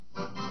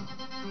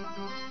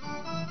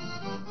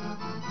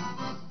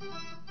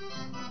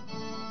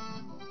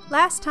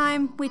Last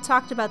time, we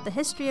talked about the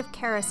history of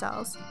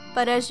carousels,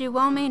 but as you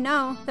well may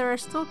know, there are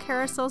still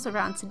carousels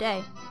around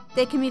today.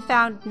 They can be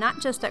found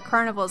not just at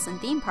carnivals and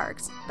theme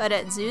parks, but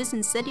at zoos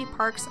and city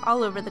parks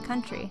all over the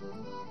country.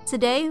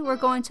 Today, we're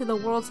going to the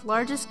world's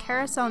largest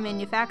carousel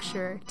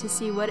manufacturer to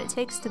see what it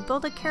takes to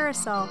build a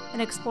carousel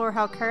and explore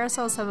how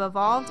carousels have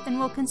evolved and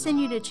will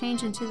continue to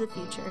change into the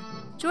future.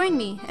 Join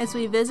me as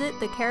we visit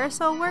the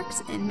Carousel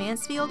Works in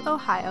Mansfield,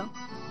 Ohio.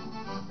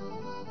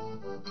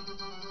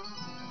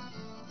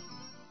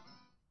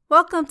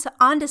 Welcome to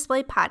On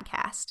Display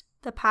Podcast,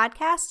 the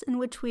podcast in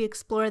which we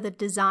explore the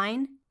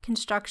design,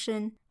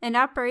 construction, and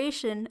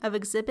operation of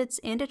exhibits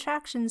and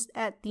attractions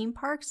at theme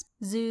parks,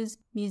 zoos,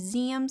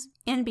 museums,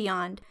 and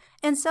beyond,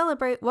 and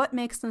celebrate what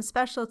makes them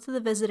special to the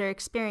visitor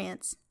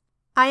experience.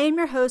 I am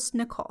your host,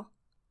 Nicole.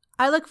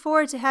 I look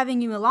forward to having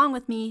you along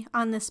with me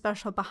on this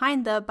special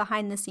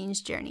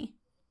behind-the-scenes journey.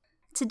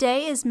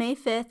 Today is May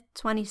 5th,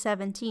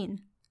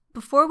 2017.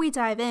 Before we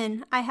dive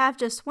in, I have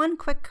just one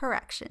quick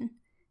correction.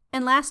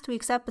 In last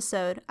week's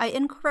episode, I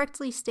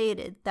incorrectly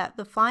stated that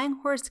the flying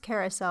horse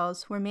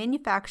carousels were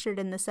manufactured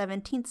in the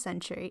 17th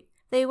century.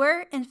 They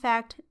were, in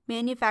fact,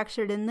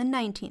 manufactured in the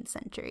 19th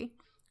century.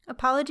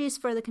 Apologies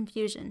for the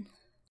confusion.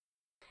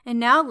 And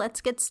now let's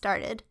get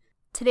started.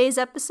 Today's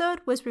episode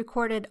was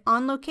recorded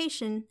on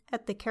location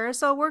at the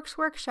Carousel Works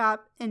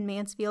workshop in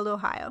Mansfield,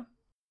 Ohio.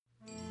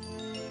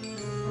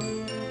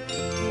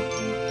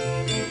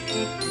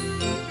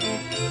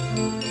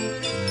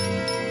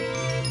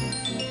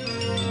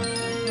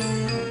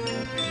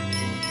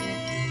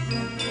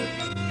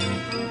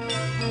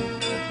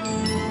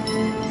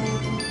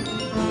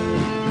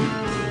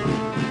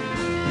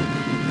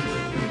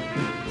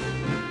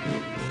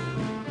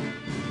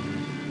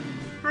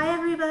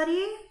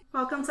 Everybody,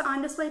 welcome to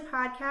On Display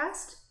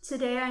Podcast.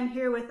 Today I'm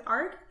here with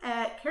Art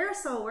at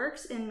Carousel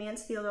Works in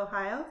Mansfield,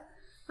 Ohio.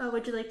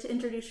 Would you like to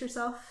introduce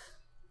yourself?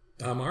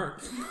 I'm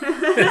Art.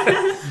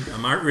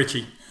 I'm Art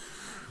Ritchie.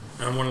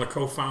 I'm one of the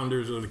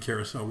co-founders of the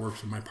Carousel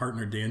Works with my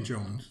partner Dan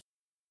Jones.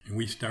 And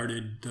we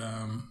started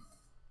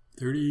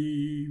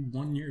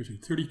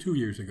 32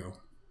 years ago.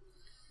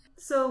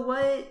 So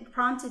what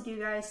prompted you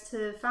guys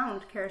to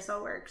found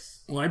Carousel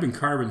Works? Well, I've been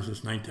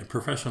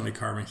professionally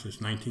carving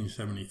since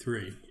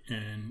 1973,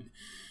 and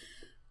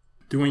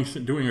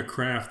doing a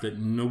craft that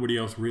nobody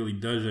else really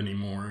does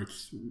anymore.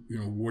 It's,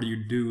 what do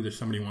you do that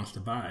somebody wants to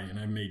buy? And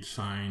I made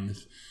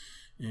signs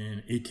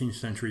and 18th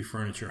century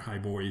furniture, high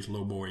boys,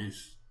 low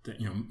boys,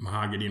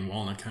 mahogany and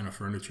walnut kind of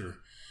furniture.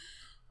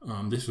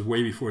 This was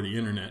way before the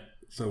internet,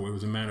 so it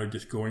was a matter of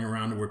just going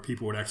around to where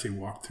people would actually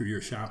walk through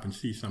your shop and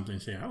see something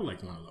and say, I would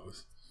like one of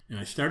those. And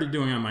I started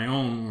doing it on my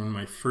own. When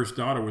my first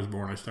daughter was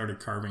born, I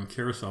started carving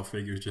carousel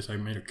figures. I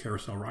made a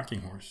carousel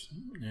rocking horse.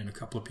 And a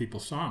couple of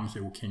people saw them and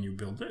said, well, can you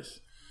build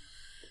this?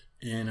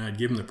 And I'd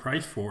give them the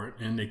price for it,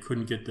 and they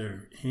couldn't get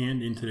their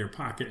hand into their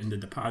pocket and the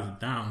deposit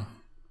down.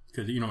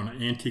 Because,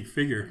 an antique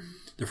figure,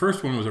 the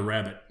first one was a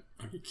rabbit,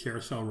 a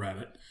carousel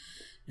rabbit.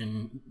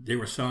 And they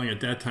were selling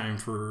at that time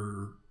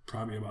for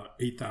probably about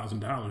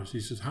 $8,000. He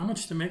says, how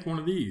much to make one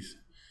of these?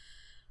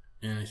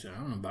 And I said,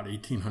 I don't know, about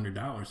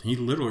 $1,800. And he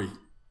literally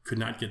could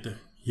not get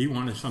he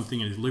wanted something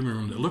in his living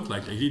room that looked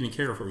like that. He didn't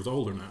care if it was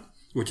old or not,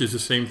 which is the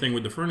same thing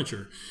with the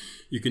furniture.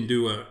 You can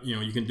do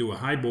a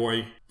high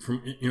boy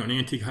from, an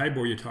antique high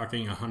boy, you're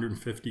talking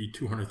 $150,000,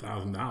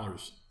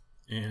 $200,000.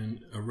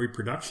 And a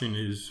reproduction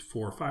is $4,000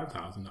 or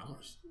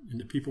 $5,000. And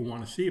the people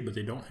want to see it, but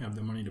they don't have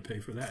the money to pay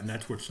for that. And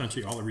that's what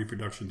essentially all the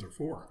reproductions are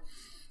for.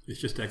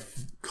 It's just that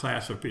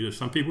class of people.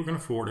 Some people can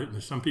afford it,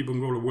 and some people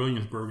can go to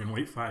Williamsburg and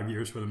wait 5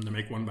 years for them to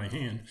make one by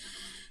hand.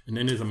 And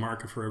then there's a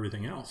market for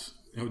everything else.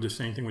 It was the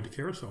same thing with the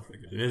carousel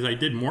figures. And as I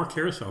did more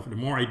carousel, the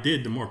more I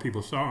did, the more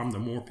people saw them, the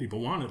more people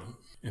wanted them.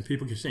 And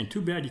people kept saying,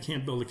 too bad you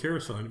can't build a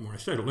carousel anymore. I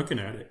started looking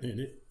at it,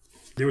 and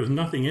there was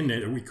nothing in there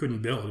that we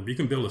couldn't build. If you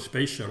can build a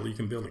space shuttle, you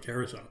can build a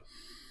carousel.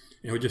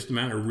 It was just a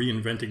matter of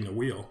reinventing the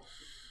wheel.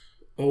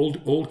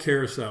 Old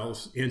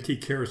carousels,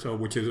 antique carousel,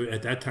 which is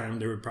at that time,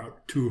 there were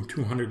about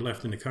 200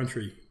 left in the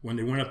country. When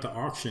they went up to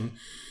auction,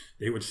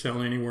 they would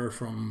sell anywhere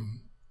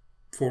from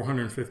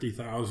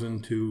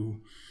 $450,000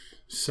 to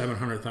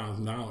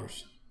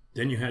 $700,000.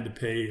 Then you had to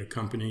pay a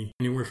company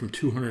anywhere from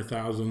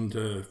 $200,000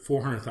 to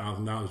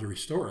 $400,000 to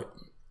restore it.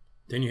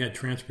 Then you had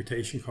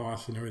transportation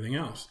costs and everything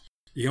else.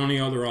 The only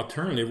other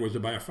alternative was to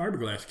buy a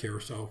fiberglass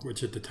carousel,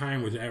 which at the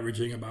time was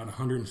averaging about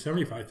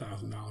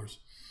 $175,000.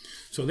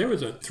 So there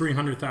was a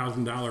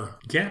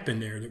 $300,000 gap in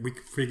there that we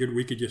figured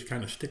we could just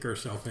kind of stick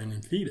ourselves in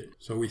and feed it.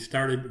 So we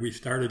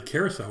started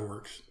Carousel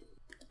Works.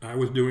 I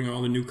was doing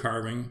all the new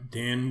carving.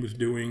 Dan was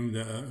doing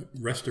the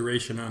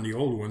restoration on the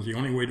old ones. The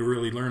only way to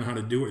really learn how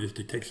to do it is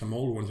to take some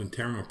old ones and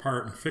tear them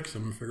apart and fix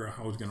them and figure out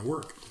how it was going to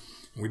work.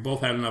 And we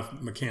both had enough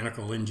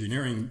mechanical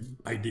engineering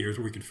ideas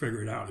where we could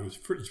figure it out.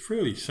 It's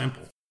really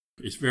simple.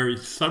 It's very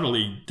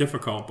subtly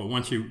difficult, but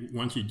once you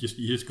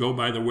just go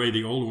by the way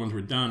the old ones were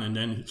done, and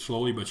then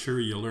slowly but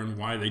surely you learn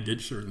why they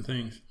did certain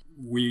things.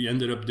 We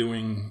ended up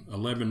doing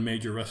 11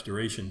 major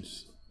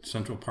restorations.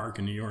 Central Park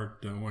in New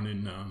York, the one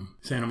in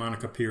Santa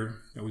Monica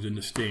Pier that was in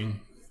the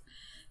Sting,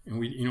 And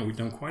we've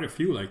done quite a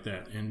few like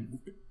that. And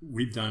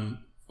we've done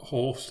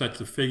whole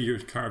sets of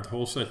figures, carved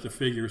whole sets of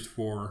figures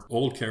for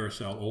old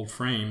carousel, old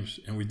frames.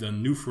 And we've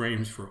done new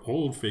frames for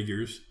old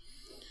figures.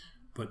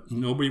 But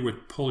nobody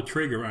would pull a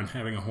trigger on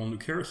having a whole new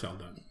carousel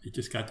done. It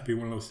just got to be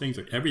one of those things.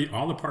 Like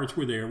all the parts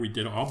were there. We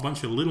did a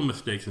bunch of little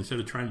mistakes. Instead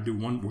of trying to do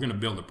one, we're going to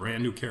build a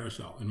brand new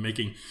carousel. And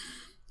making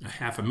a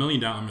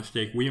 $500,000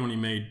 mistake, we only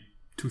made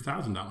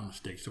 $2,000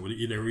 mistakes. So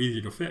they were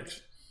easy to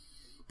fix.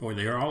 Boy,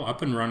 they are all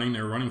up and running.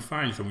 They're running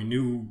fine. So we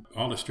knew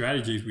all the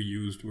strategies we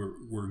used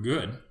were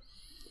good. And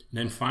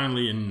then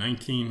finally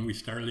we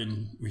started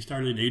in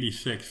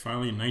 86.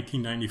 Finally in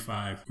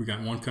 1995, we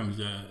got one comes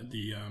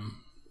the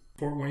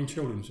Fort Wayne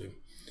Children's Zoo.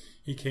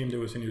 He came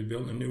to us and he was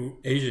building a new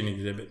Asian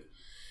exhibit,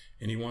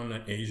 and he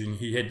wanted an Asian.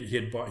 He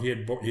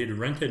had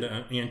rented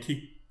an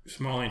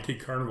small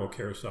antique carnival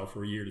carousel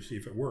for a year to see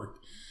if it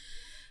worked,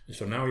 and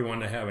so now he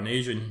wanted to have an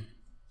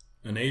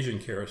Asian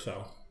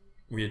carousel.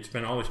 We had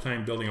spent all this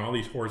time building all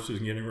these horses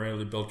and getting ready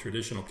to build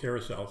traditional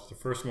carousels. The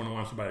first one who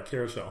wants to buy a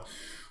carousel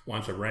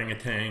wants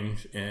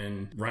orangutans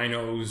and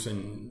rhinos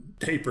and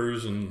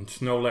tapirs and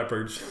snow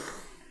leopards.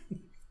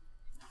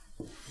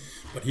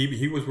 But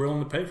he was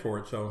willing to pay for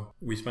it, so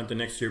we spent the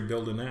next year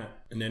building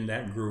that, and then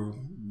that grew.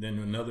 Then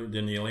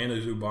the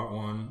Atlanta Zoo bought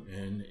one,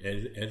 and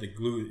as it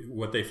grew,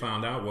 what they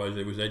found out was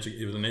it was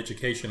an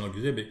educational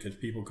exhibit because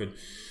people could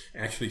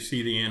actually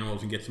see the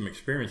animals and get some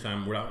experience on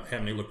them without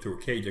having to look through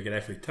a cage. They could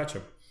actually touch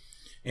them,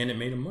 and it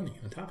made them money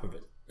on top of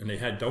it. And they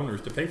had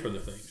donors to pay for the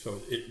thing,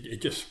 so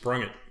it just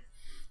sprung it.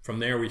 From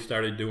there, we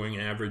started doing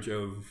an average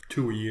of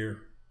 2 a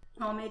year.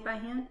 All made by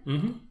hand?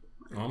 Mm-hmm.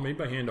 All made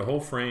by hand, the whole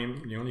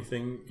frame. The only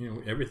thing,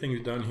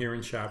 everything's done here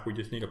in shop. We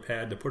just need a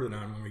pad to put it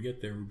on when we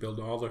get there. We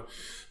build all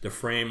the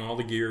frame, all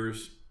the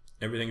gears.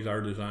 Everything's our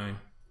design,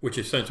 which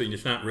essentially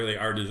it's not really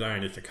our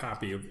design. It's a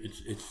copy of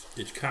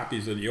it's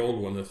copies of the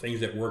old one. The things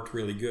that worked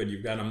really good.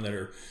 You've got them that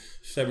are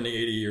 70,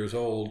 80 years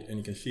old, and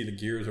you can see the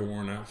gears are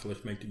worn out. So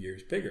let's make the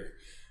gears bigger.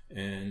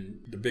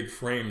 And the big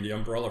frame, the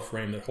umbrella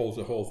frame that holds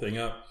the whole thing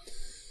up.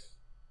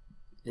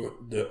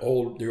 The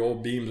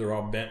old beams are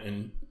all bent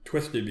and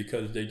twisted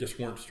because they just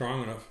weren't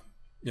strong enough.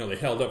 They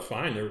held up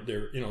fine.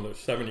 They're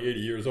 70, 80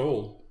 years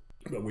old,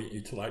 but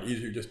it's a lot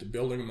easier just to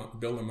build them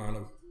out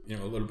of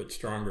a little bit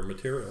stronger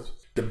materials.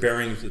 The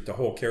bearings that the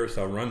whole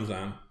carousel runs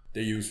on,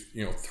 they use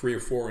 3 or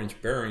 4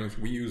 inch bearings.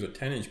 We use a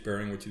 10-inch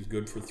bearing, which is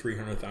good for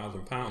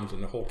 300,000 pounds,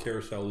 and the whole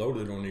carousel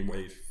loaded only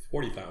weighs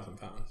 40,000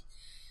 pounds.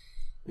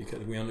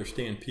 Because we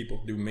understand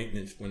people do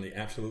maintenance when they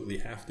absolutely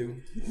have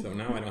to, so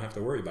now I don't have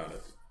to worry about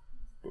it.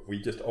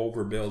 We just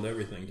overbuild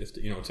everything. Just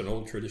it's an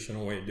old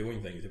traditional way of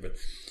doing things. But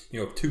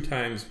 2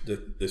 times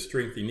the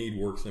strength you need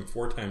works, then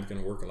 4 times going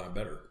to work a lot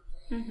better.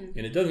 Mm-hmm.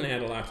 And it doesn't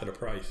add a lot to the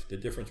price. The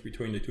difference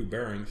between the 2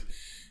 bearings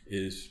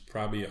is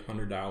probably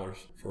 $100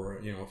 for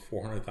a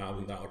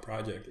 $400,000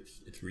 project.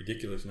 It's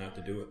ridiculous not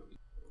to do it.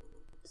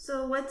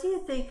 So, what do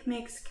you think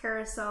makes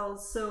carousels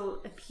so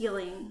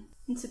appealing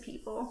to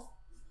people?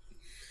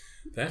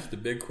 That's the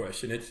big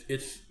question.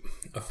 It's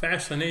a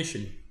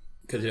fascination.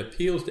 Because it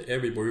appeals to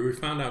everybody. We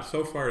found out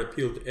so far it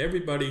appeals to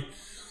everybody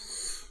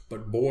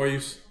but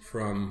boys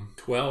from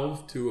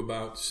 12 to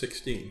about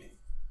 16.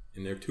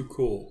 And they're too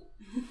cool.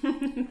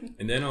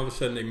 And then all of a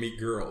sudden they meet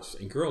girls.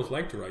 And girls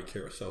like to ride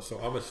carousels. So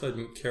all of a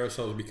sudden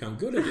carousels become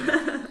good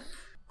again.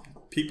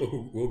 People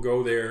who will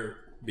go there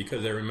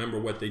because they remember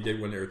what they did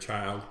when they were a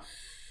child.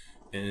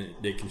 And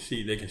they can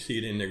see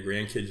it in their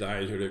grandkids'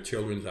 eyes or their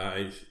children's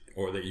eyes.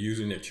 Or they're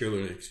using their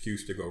children as an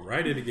excuse to go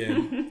ride it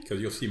again.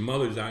 Because you'll see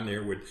mothers on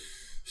there with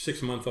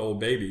 6-month-old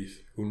babies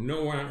who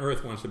no one on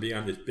earth wants to be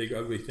on this big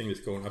ugly thing that's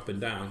going up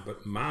and down,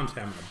 but mom's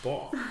having a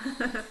ball.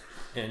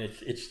 And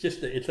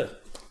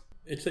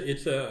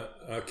it's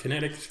a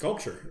kinetic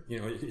sculpture.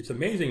 It's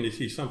amazing to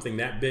see something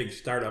that big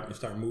start up and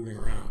start moving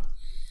around.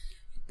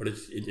 But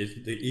it's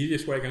the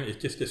easiest way.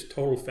 It's just this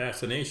total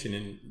fascination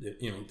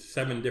in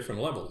 7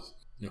 different levels.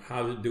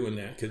 How's it doing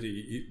that? Because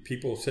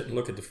people sit and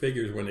look at the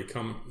figures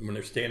when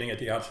they're standing at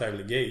the outside of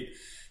the gate.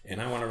 And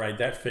I want to ride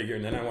that figure,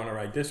 and then I want to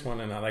ride this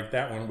one, and I like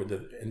that one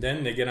and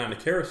then they get on the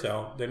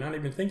carousel. They're not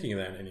even thinking of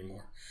that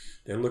anymore.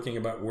 They're looking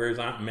about where's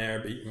Aunt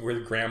Mary,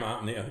 where's Grandma,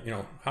 and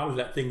how does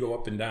that thing go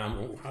up and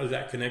down? How is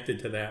that connected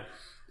to that?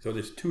 So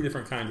there's 2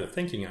 different kinds of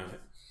thinking on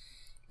it.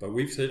 But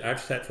I've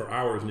sat for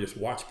hours and just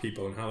watched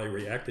people and how they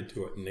reacted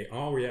to it, and they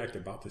all react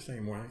about the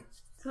same way.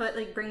 So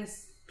it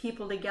brings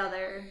people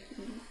together.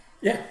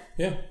 Yeah.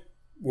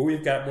 Well,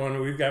 we've got one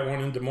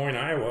in Des Moines,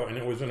 Iowa, and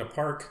it was in a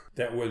park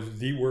that was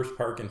the worst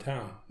park in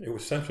town. It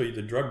was essentially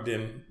the drug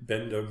den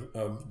bend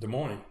of Des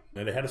Moines.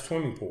 And they had a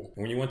swimming pool.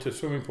 And when you went to the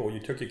swimming pool,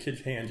 you took your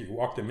kids' hands, you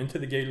walked them into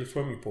the gate of the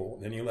swimming pool,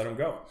 and then you let them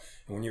go.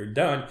 And when you were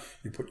done,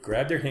 you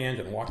grabbed their hands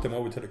and walked them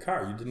over to the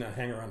car. You did not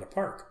hang around the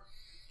park.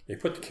 They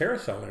put the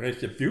carousel in.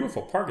 It's a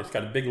beautiful park. It's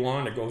got a big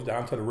lawn that goes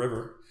down to the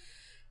river.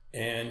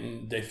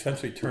 And they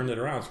essentially turned it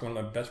around. It's one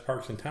of the best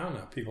parks in town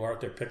now. People are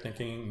out there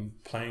picnicking,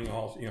 playing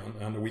all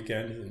on the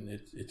weekends, and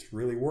it's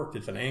really worked.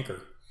 It's an anchor.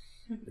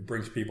 It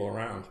brings people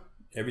around.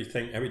 Every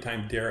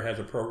time Dare has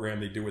a program,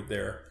 they do it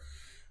there.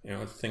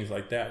 It's things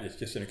like that. It's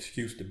just an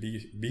excuse to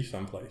be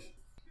someplace.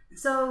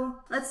 So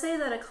let's say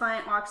that a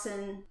client walks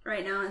in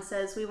right now and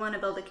says, we want to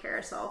build a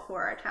carousel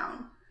for our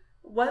town.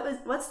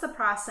 What's the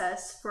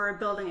process for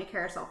building a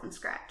carousel from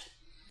scratch?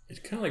 It's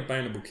kind of like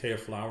buying a bouquet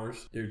of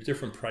flowers. There's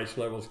different price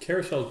levels.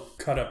 Carousels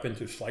cut up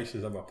into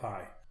slices of a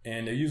pie.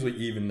 And they're usually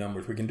even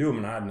numbers. We can do them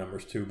in odd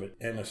numbers too. But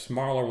in a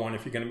smaller one,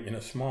 if you're going to, in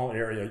a small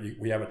area,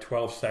 we have a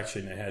 12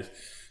 section that has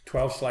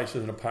 12 slices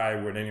of the pie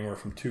with anywhere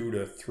from 2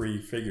 to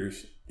 3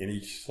 figures in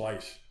each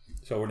slice.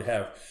 So it would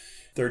have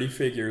 30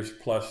 figures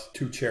plus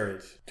 2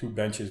 chariots, 2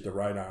 benches to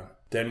ride on.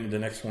 Then the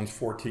next one's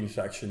 14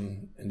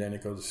 section, and then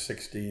it goes to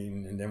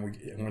 16. And then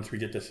once we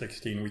get to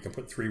 16, we can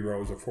put 3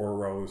 rows or 4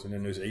 rows. And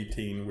then there's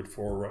 18 with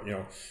 4 rows. You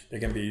know, they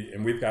can be,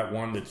 and we've got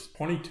one that's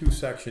 22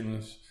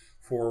 sections,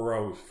 4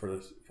 rows for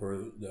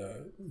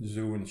the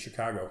zoo in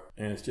Chicago.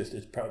 And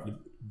it's probably the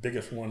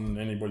biggest one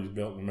anybody's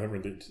built. Remember,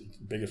 it's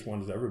the biggest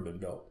one that's ever been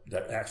built.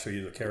 That actually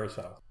is a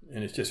carousel.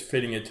 And it's just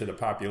fitting it to the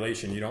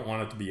population. You don't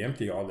want it to be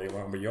empty all day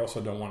long, but you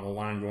also don't want a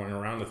line going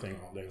around the thing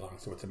all day long.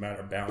 So it's a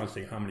matter of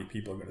balancing how many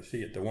people are going to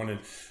see it. The one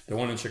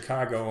in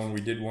Chicago, and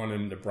we did one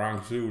in the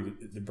Bronx Zoo.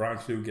 The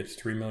Bronx Zoo gets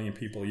 3 million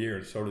people a year,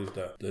 and so does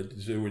the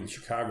zoo in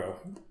Chicago.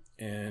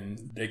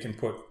 And they can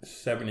put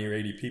 70 or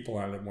 80 people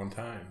on it at one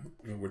time.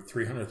 You know, with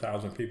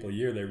 300,000 people a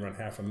year, they run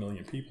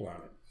 500,000 people on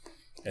it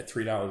at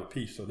 $3 a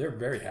piece. So they're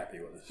very happy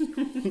with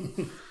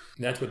us.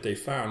 And that's what they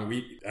found.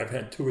 I've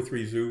had 2 or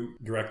 3 zoo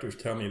directors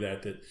tell me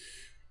that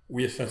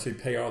we essentially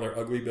pay all their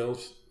ugly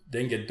bills.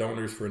 They can get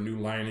donors for a new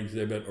lion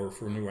exhibit or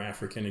for a new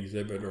African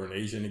exhibit or an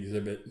Asian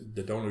exhibit.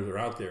 The donors are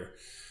out there.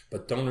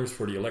 But donors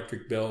for the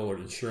electric bill or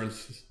the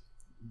insurance,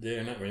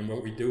 they're not. I mean,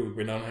 what we do is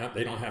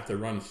they don't have to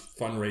run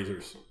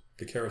fundraisers.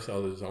 The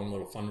carousel is its own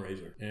little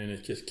fundraiser, and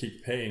it just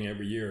keeps paying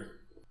every year.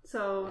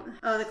 So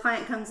the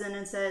client comes in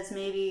and says,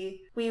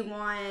 maybe we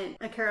want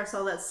a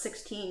carousel that's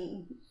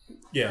 16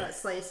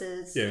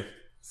 slices. Yeah.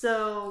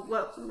 So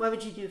what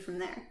would you do from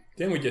there?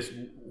 Then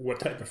what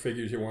type of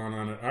figures you want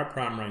on it. Our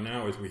problem right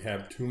now is we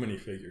have too many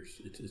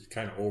figures. It's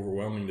kind of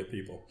overwhelming to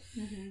people.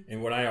 Mm-hmm.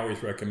 And what I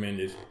always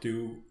recommend is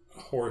do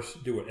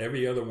it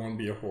every other one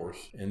be a horse,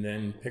 and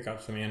then pick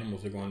out some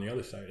animals that go on the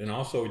other side. And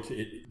also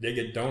they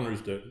get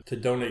donors to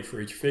donate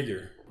for each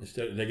figure.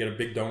 Instead, they get a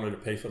big donor to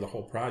pay for the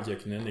whole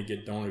project, and then they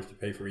get donors to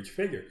pay for each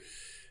figure.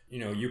 You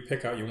know, you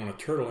pick out, you want a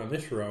turtle on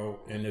this row,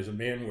 and there's a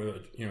man with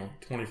a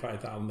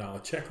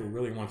 $25,000 check who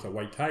really wants a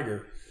white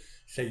tiger.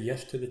 Say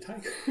yes to the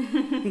tiger.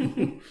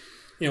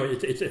 You know,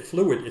 it's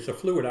a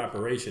fluid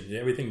operation.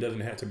 Everything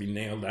doesn't have to be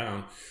nailed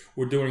down.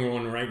 We're doing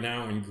one right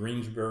now in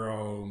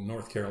Greensboro,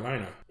 North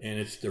Carolina, and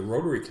it's the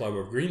Rotary Club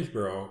of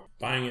Greensboro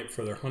buying it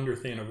for their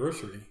 100th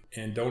anniversary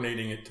and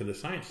donating it to the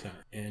Science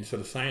Center. And so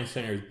the Science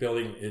Center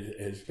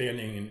is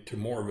expanding into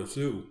more of a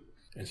zoo.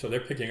 And so they're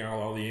picking out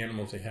all the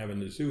animals they have in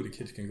the zoo the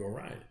kids can go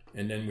ride.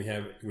 And then we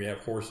have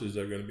horses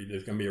that are going to be,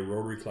 there's going to be a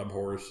Rotary Club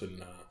horse,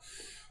 and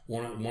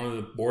one of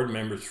the board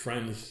members'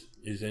 friends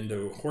is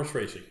into horse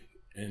racing.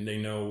 And they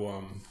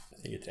know,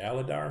 I think it's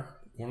Aladar,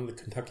 one of the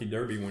Kentucky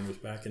Derby winners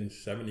back in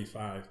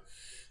 '75.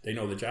 They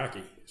know the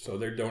jockey, so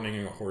they're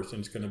donating a horse, and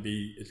it's going to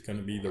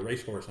be the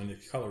racehorse on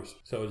its colors.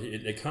 So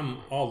they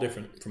come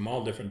from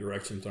all different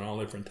directions and all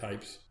different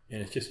types,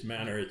 and it's just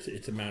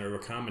it's a matter of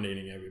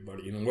accommodating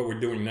everybody. And what we're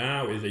doing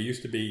now is it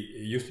used to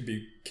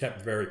be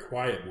kept very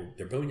quiet.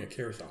 They're building a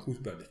carousel. Who's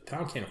building? The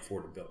town can't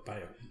afford to buy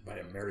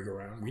a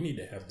merry-go-round. We need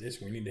to have this.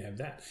 We need to have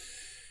that.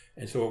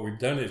 And so what we've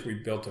done is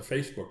we've built a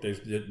Facebook. There's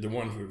the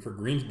one for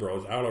Greensboro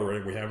is out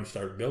already. We haven't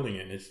started building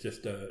it. It's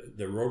just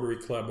the Rotary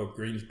Club of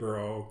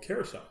Greensboro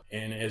Carousel.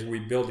 And as we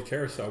build the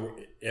carousel,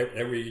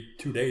 every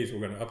 2 days we're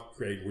going to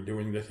upgrade. We're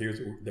doing this.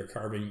 They're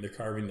carving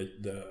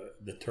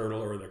the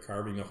turtle, or they're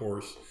carving the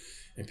horse,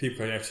 and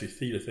people can actually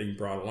see the thing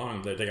brought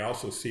along. That they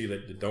also see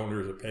that the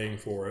donors are paying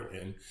for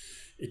it, and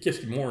it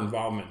gets more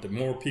involvement. The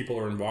more people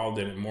are involved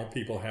in it, more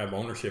people have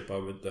ownership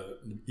of it, the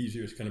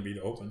easier it's going to be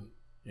to open.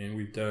 And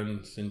we've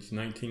done since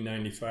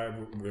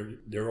 1995.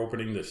 They're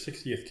opening the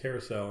 60th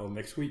carousel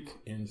next week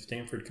in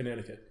Stamford,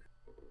 Connecticut.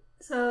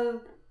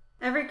 So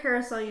every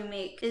carousel you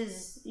make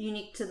is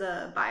unique to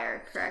the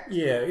buyer, correct?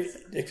 Yeah,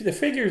 the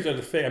figures are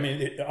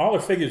all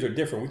the figures are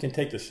different. We can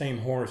take the same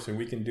horse and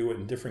we can do it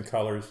in different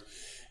colors.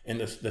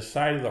 And the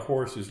side of the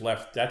horse is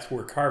left. That's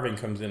where carving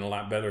comes in a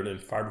lot better than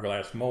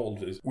fiberglass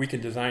molds. Is we can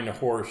design the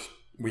horse.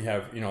 We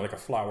have, like a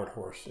flowered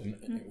horse, and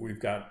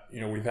we've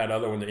had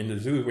other ones in the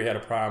zoos. We had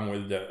a problem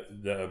with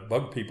the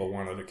bug people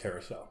wanted a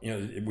carousel.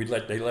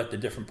 They let the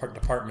different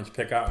departments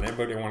pick out, and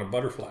everybody wanted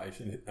butterflies.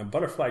 And a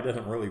butterfly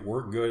doesn't really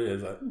work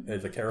good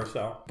as a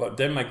carousel. But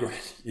then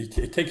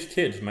it takes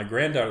kids. My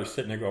granddaughter's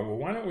sitting there going, well,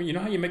 why don't we? You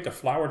know how you make the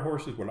flowered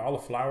horses with all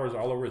the flowers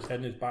all over his head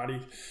and his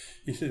body?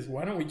 He says,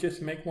 why don't we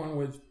just make one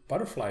with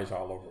butterflies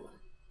all over?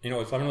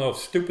 It's one of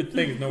those stupid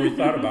things nobody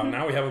thought about.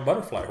 Now we have a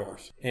butterfly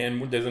horse.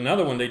 And there's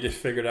another one they just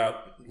figured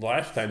out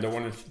last time, the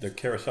one in the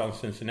carousel in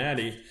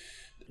Cincinnati.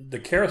 The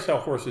carousel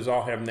horses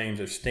all have names.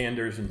 There's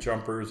standers and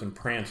jumpers and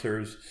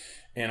prancers.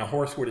 And a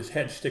horse with his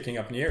head sticking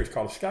up in the air is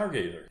called a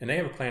stargazer. And they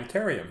have a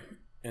planetarium.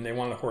 And they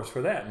wanted a horse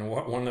for that. And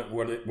what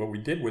we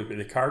did was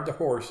they carved the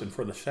horse, and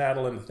for the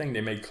saddle and the thing, they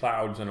made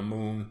clouds and a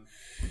moon.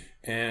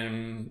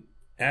 And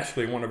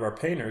Ashley, one of our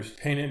painters,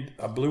 painted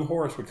a blue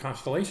horse with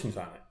constellations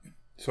on it.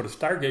 So the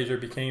Stargazer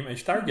became a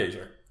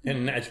Stargazer.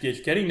 And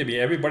it's getting to be,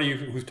 everybody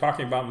who's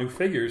talking about new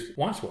figures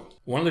wants one.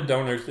 One of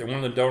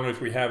the donors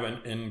we have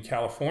in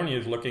California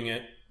is looking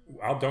at,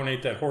 I'll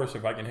donate that horse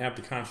if I can have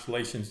the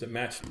constellations that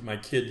match my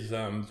kid's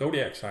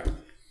zodiac sign.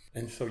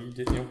 And so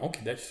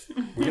okay,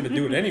 we're going to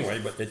do it anyway,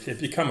 but it's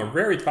become a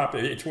very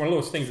popular, it's one of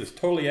those things that's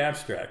totally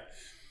abstract.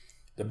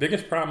 The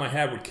biggest problem I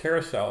have with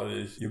carousel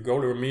is you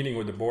go to a meeting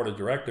with the board of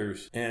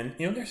directors and,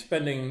 they're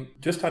spending,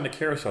 just on the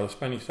carousel,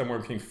 spending somewhere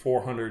between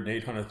 $400,000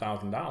 and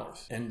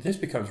 $800,000. And this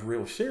becomes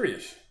real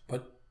serious,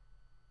 but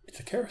it's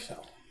a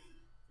carousel.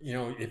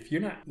 If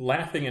you're not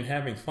laughing and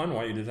having fun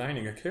while you're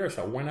designing a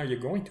carousel, when are you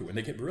going to? And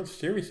they get real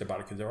serious about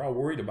it because they're all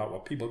worried about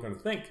what people are going to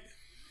think.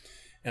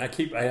 And I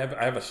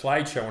have a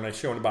slideshow, and I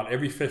show in about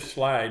every fifth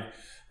slide,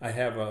 I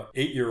have a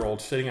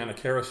 8-year-old sitting on a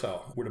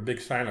carousel with a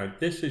big sign on it.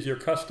 This is your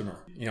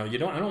customer. I'm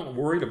not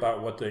worried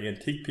about what the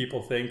antique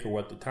people think or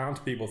what the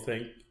townspeople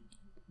think.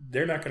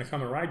 They're not going to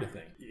come and ride the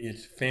thing.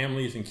 It's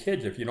families and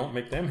kids. If you don't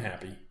make them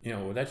happy,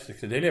 that's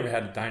because they never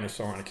had a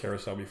dinosaur on a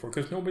carousel before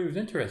because nobody was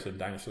interested in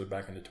dinosaurs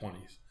back in the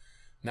 20s.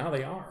 Now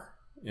they are.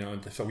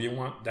 So I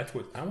want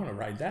to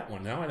ride that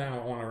one. Now I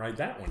don't want to ride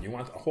that one. You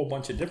want a whole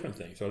bunch of different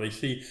things. So they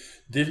see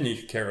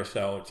Disney's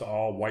carousel, it's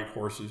all white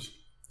horses,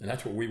 and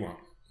that's what we want.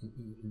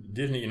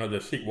 Disney,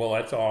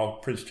 that's all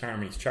Prince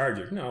Charming's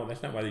chargers. No,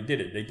 that's not why they did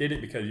it. They did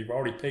it because you've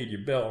already paid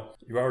your bill.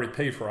 You've already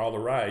paid for all the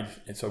rides.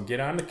 And so get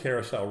on the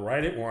carousel,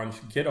 ride it once,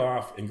 get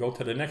off, and go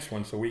to the next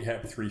one so we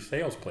have 3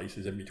 sales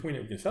places in between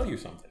it. We can sell you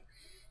something.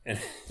 And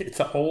it's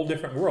a whole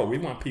different world. We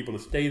want people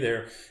to stay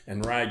there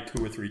and ride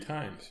 2 or 3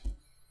 times.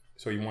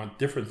 So you want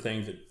different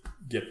things that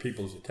get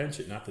people's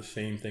attention, not the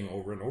same thing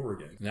over and over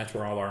again. And that's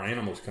where all our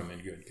animals come in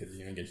good because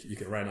you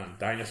can ride on a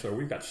dinosaur.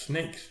 We've got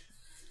snakes.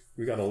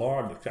 We've got a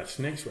log that's got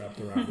snakes wrapped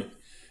around it.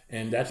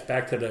 And that's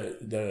back to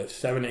the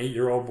 7 to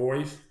 8-year-old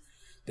boys.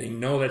 They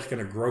know that's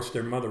going to gross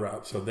their mother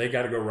out, so they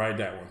got to go ride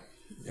that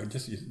one.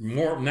 Just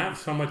more, not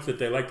so much that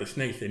they like the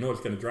snakes. They know it's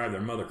going to drive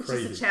their mother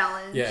crazy. It's just a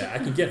challenge. Yeah, I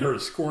can get her to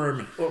squirm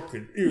and hook,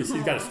 and she's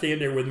got to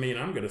stand there with me, and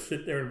I'm going to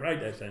sit there and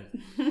ride that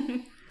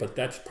thing. But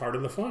that's part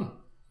of the fun.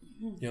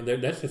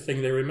 That's the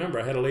thing they remember.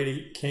 I had a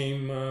lady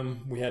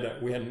came. We had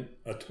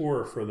a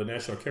tour for the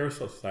National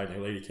Carousel Society.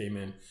 A lady came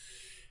in,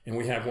 and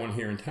we have one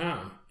here in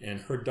town. And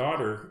her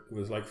daughter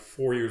was like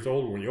 4 years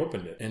old when we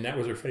opened it, and that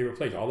was her favorite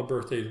place. All the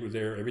birthdays was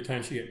there every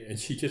time and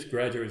she just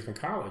graduated from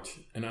college.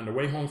 And on the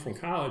way home from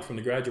college, from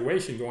the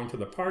graduation, going to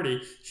the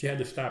party, she had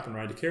to stop and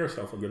ride the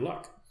carousel for good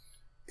luck,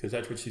 because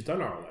that's what she's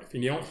done all her life.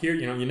 And you don't hear,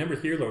 you never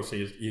hear those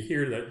things. You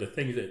hear the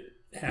things that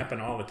happen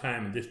all the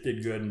time, and this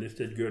did good, and this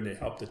did good, and they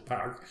helped this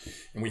park,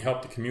 and we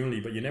helped the community,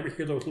 but you never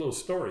hear those little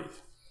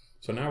stories.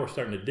 So now we're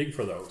starting to dig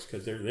for those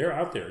because they're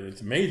out there. It's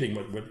amazing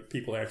what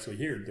people actually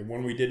hear. The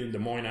one we did in Des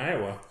Moines,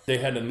 Iowa, they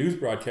had a news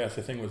broadcast,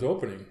 the thing was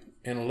opening,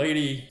 and a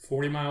lady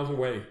 40 miles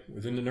away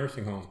was in the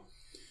nursing home.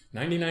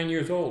 99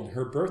 years old.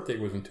 Her birthday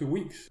was in 2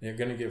 weeks. They're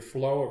going to give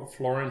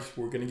Florence,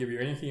 we're going to give you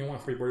anything you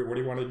want for your birthday. What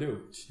do you want to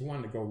do? She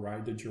wanted to go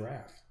ride the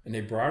giraffe. And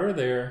they brought her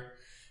there,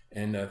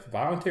 and the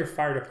volunteer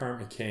fire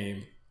department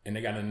came, and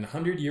they got a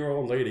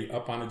 100-year-old lady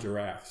up on a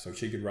giraffe so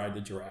she could ride the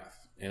giraffe.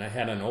 And I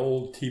had an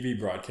old TV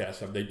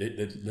broadcast of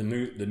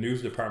the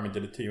news department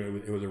did a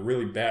TV. It was a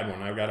really bad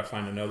one. I've got to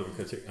find another one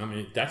because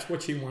that's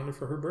what she wanted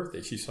for her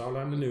birthday. She saw it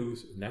on the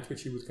news, and that's what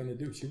she was going to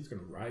do. She was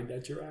going to ride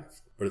that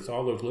giraffe. But it's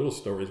all those little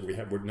stories we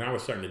have. We're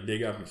starting to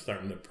dig up and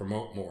starting to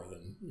promote more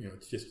than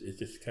It's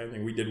just kind of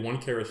thing. We did one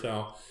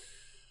carousel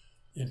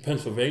in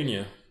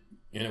Pennsylvania,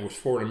 and it was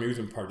for an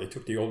amusement park. They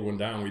took the old one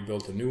down. We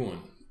built a new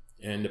one.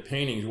 And the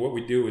paintings, what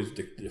we do is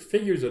the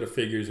figures are the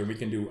figures, and we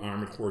can do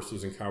armored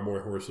horses and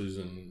cowboy horses,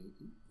 and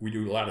we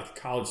do a lot of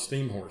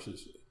college-themed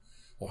horses,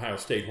 Ohio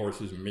State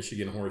horses and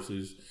Michigan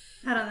horses.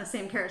 Not on the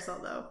same carousel,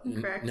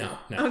 though, correct? No.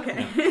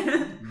 Okay.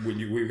 No.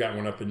 We've got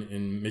one up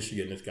in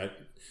Michigan.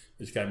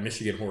 It's got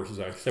Michigan horses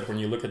on it, except when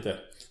you look at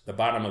the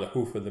bottom of the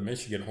hoof of the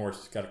Michigan horse,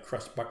 it's got a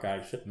crushed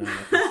buckeye sitting on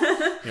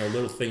it.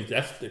 Little things.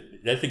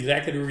 That's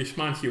exactly the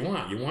response you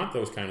want. You want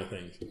those kind of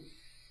things.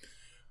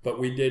 But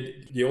we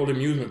did, the old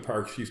amusement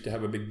parks used to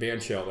have a big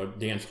band shell, a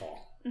dance hall.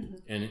 Mm-hmm.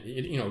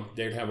 And,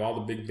 they'd have all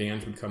the big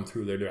bands would come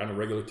through there. They're on a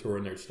regular tour,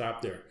 and they'd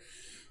stop there.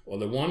 Well,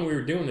 the one we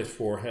were doing this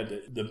for had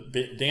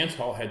the dance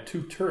hall had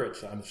 2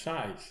 turrets on the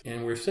sides.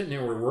 And we were sitting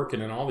there, we were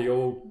working, and all the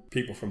old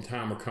people from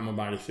town were coming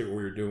by to see what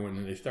we were doing.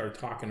 And they started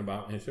talking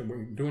about, and they said,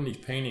 we're doing these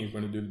paintings,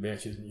 we're going to do the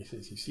benches. And he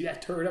says, you see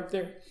that turret up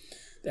there?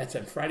 That's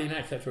on Friday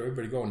nights, that's where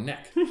everybody go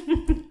neck.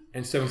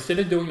 And so instead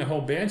of doing the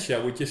whole band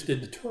shell, we just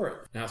did the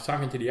turret. And I was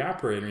talking to the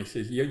operator, and he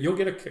says, you'll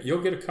get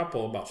a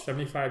couple about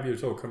 75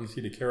 years old come to see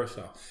the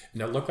carousel.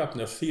 And they'll look up and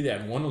they'll see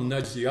that, and one will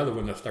nudge the other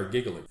one, they'll start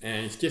giggling.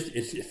 And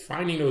it's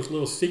finding those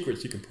little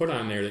secrets you can put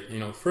on there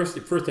that, first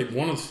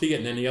one will see it,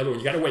 and then the other one,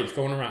 you got to wait, it's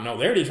going around. No,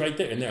 there it is right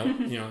there. And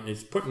they'll,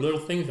 it's putting little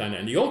things on there.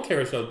 And the old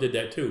carousel did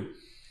that too.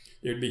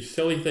 There'd be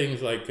silly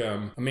things like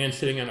a man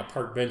sitting on a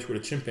park bench with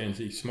a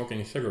chimpanzee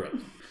smoking a cigarette.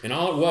 And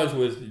all it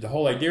was the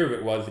whole idea of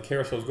it was the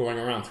carousel's going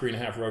around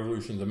 3.5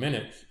 revolutions a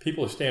minute.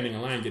 People are standing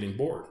in line getting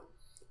bored.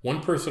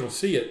 One person will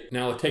see it.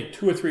 Now it'll take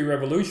 2 or 3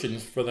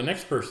 revolutions for the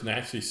next person to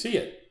actually see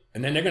it.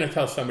 And then they're going to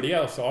tell somebody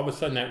else. So all of a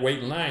sudden that wait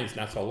in line is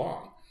not so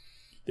long.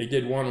 They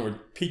did one where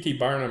P.T.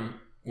 Barnum,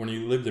 when he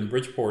lived in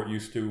Bridgeport,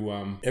 used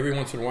to, every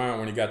once in a while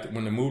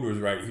when the mood was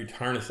right, he'd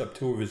harness up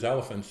 2 of his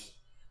elephants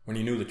when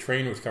he knew the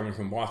train was coming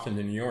from Boston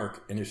to New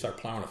York, and he'd start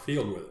plowing a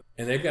field with it.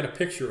 And they've got a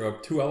picture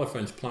of 2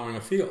 elephants plowing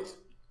a field.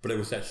 But it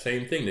was that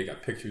same thing. They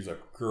got pictures of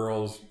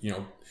girls,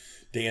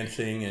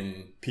 dancing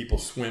and people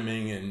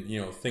swimming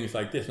and, things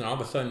like this. And all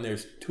of a sudden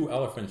there's 2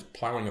 elephants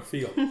plowing a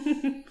field.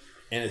 And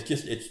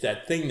it's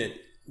that thing that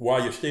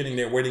while you're standing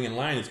there waiting in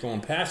line, it's going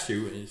past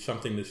you, and it's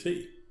something to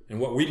see. And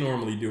what we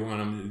normally do on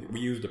them, we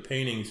use the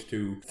paintings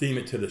to theme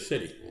it to the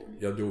city.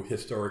 They'll do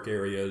historic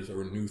areas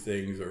or new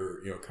things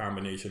or, a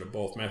combination of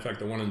both. Matter of fact,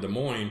 the one in Des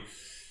Moines,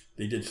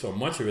 they did so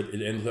much of it,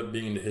 it ends up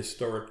being the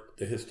historic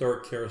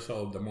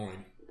Carousel of Des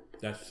Moines.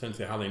 That's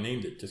essentially how they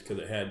named it, just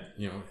because it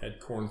had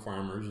corn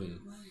farmers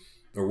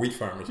or wheat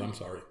farmers, I'm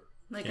sorry.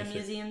 Like a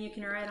museum you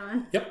can ride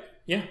on? Yep,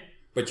 yeah.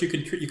 But you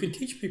can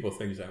teach people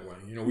things that way.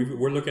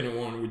 We're looking at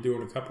one, we're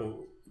doing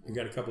we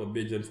got a couple of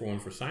bids in for one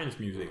for science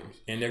museums,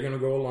 and they're going to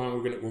go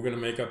along. We're going to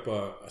make up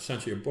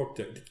essentially a book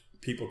that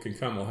people can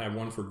come. We'll have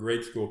one for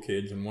grade school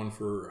kids and one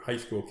for high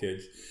school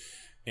kids.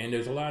 And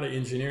there's a lot of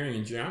engineering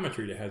and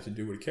geometry that has to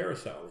do with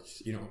carousel.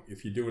 It's,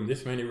 if you're doing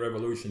this many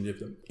revolutions,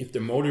 if the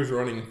motor's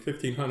running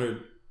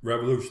 1,500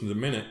 revolutions a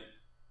minute,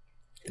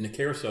 and the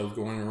carousel is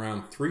going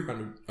around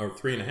 300 or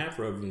 3.5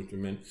 revolutions a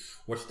minute,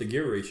 what's the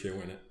gear ratio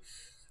in it?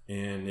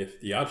 And if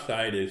the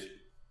outside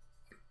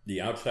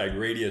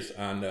radius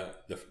on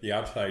the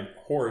outside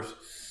horse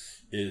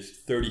is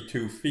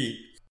 32 feet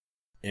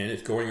and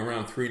it's going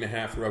around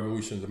 3.5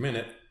 revolutions a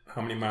minute,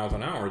 how many miles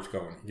an hour it's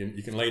going?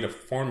 You can lay the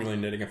formula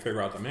in there, they can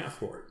figure out the math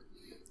for it.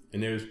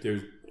 And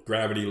there's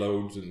gravity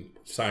loads and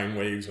sine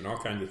waves and all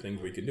kinds of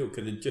things we can do,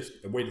 because it's just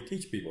a way to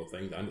teach people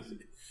things, honestly.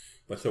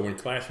 But so when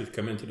classes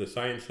come into the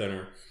Science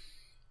Center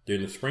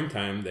during the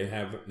springtime, they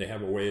have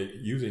a way of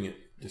using it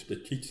just to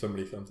teach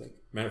somebody something.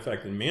 Matter of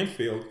fact, in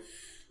Mansfield,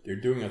 they're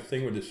doing a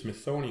thing with the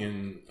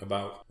Smithsonian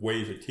about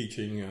ways of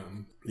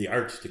teaching the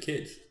arts to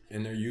kids,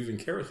 and they're using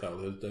carousel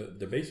as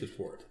the basis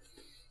for it.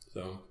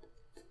 So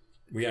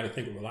we got to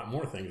think of a lot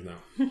more things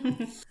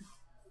now.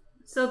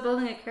 So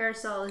building a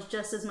carousel is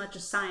just as much a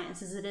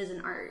science as it is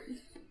an art.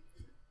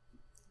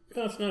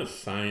 Well, it's not a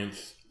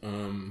science.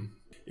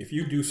 If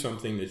you do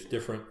something that's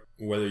different,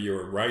 whether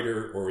you're a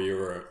writer or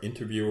you're an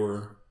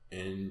interviewer,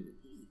 and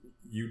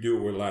you do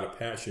it with a lot of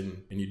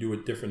passion and you do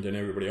it different than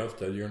everybody else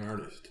does, you're an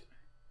artist.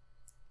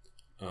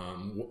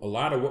 A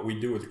lot of what we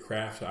do with the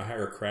crafts, I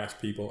hire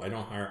craftspeople. I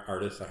don't hire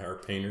artists, I hire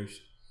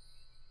painters.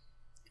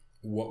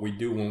 What we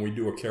do when we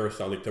do a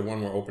carousel, like the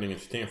one we're opening in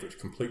Stanford, is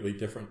completely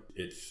different.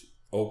 It's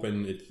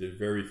open, there's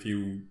very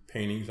few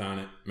paintings on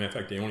it. Matter of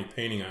fact, the only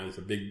painting on it is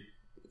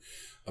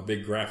a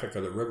big graphic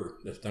of the river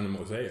that's done in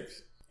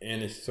mosaics.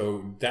 And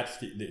that's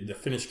the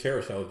finished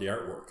carousel is the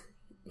artwork.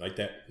 Like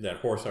that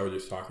horse I was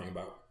just talking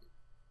about.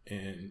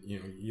 And,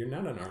 you're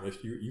not an artist.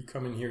 You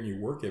come in here and you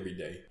work every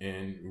day.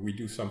 And we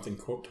do something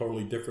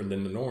totally different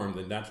than the norm,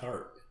 then that's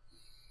art.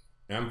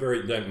 And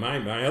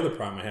my other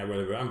problem I have with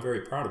it, I'm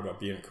very proud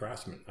about being a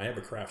craftsman. I have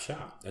a craft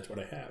shop. That's what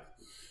I have.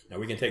 Now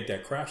we can take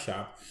that craft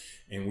shop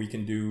and we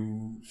can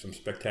do some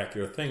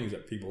spectacular things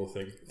that people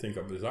think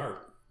of as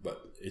art.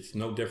 But it's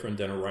no different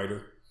than a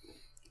writer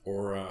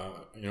or a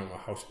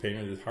house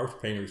painter. There's house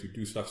painters who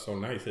do stuff so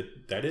nice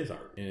that is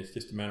art, and it's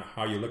just a matter of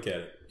how you look at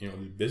it. The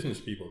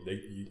business people,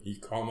 you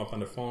call them up on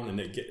the phone and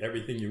they get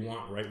everything you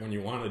want right when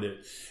you wanted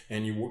it,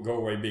 and you go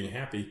away being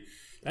happy.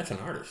 That's an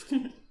artist,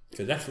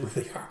 because that's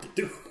really hard to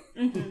do.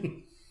 Mm-hmm.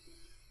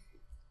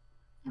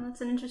 Well,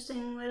 that's an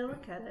interesting way to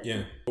look at it.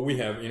 Yeah, but we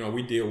have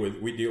we deal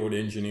with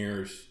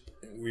engineers.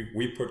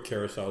 We put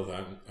carousels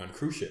on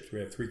cruise ships. We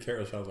have 3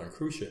 carousels on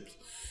cruise ships,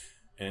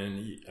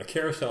 and a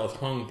carousel is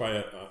hung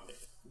by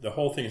the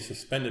whole thing is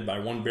suspended by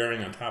one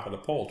bearing on top of the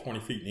pole,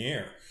 20 feet in the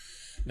air.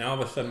 Now all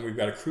of a sudden we've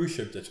got a cruise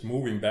ship that's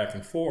moving back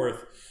and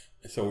forth,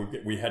 so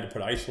we had to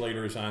put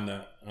isolators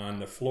on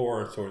the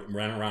floor, so it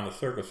ran around a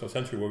circle. So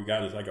essentially what we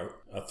got is like a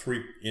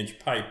 3-inch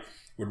pipe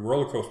with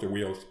roller coaster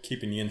wheels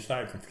keeping the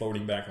inside from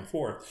floating back and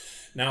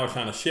forth. Now it's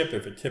on a ship.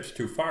 If it tips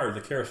too far, the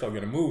carousel is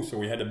going to move. So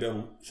we had to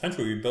build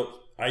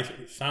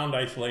sound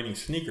isolating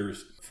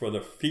sneakers for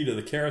the feet of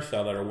the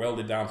carousel that are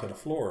welded down to the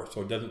floor.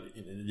 So it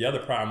doesn't. The other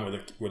problem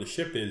with a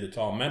ship is it's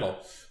all metal,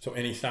 so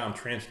any sound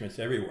transmits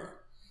everywhere.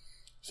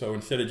 So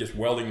instead of just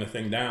welding the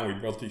thing down, we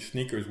built these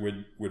sneakers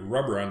with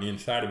rubber on the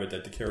inside of it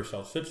that the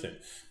carousel sits in.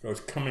 So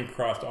it's coming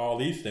across all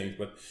these things,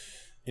 but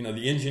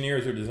the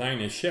engineers who design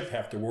this ship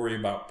have to worry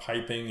about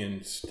piping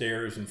and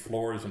stairs and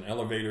floors and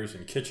elevators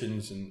and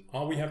kitchens, and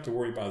all we have to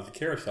worry about is the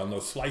carousel. And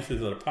those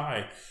slices of the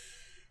pie,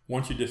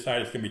 once you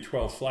decide it's going to be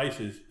 12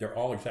 slices, they're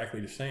all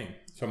exactly the same.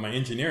 So my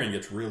engineering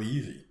gets really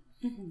easy.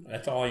 Mm-hmm.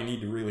 That's all I need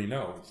to really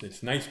know.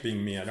 It's nice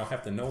being me. I don't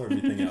have to know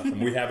everything else.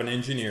 And we have an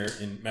engineer,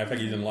 matter of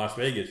fact, he's in Las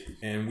Vegas,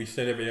 and we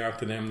send everything out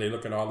to them. They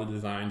look at all the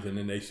designs, and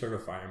then they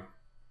certify them.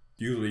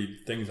 usually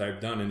things I've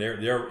done, and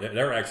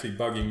they're actually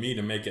bugging me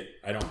to make it.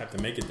 I don't have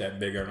to make it that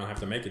big, or I don't have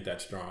to make it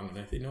that strong. And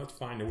I say, no, it's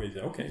fine the way it's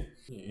okay.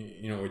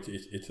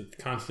 It's a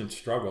constant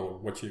struggle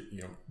what you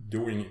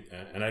doing,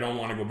 and I don't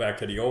want to go back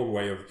to the old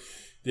way of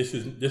this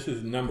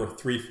is number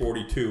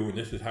 342, and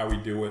this is how we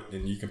do it,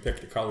 and you can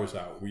pick the colors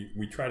out.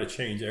 We try to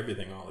change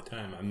everything all the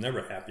time. I'm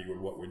never happy with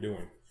what we're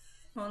doing.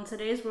 Well, in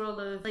today's world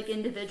of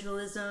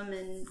individualism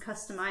and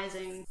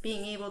customizing,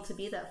 being able to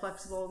be that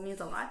flexible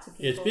means a lot to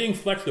people. It's being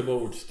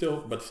flexible,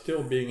 but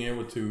still being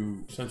able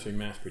to essentially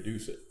mass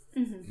produce it.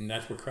 Mm-hmm. And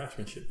that's what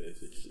craftsmanship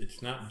is.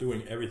 It's not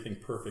doing everything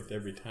perfect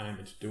every time.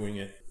 It's doing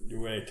it. The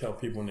way I tell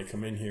people when they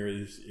come in here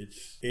is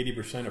it's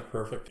 80% of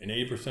perfect, and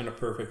 80% of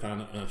perfect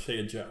on say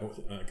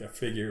a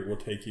figure will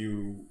take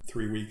you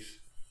 3 weeks.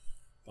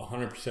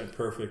 100%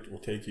 perfect will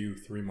take you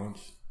 3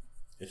 months.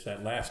 It's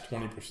that last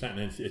 20%,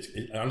 and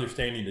it's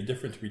understanding the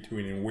difference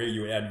between where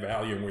you add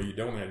value and where you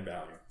don't add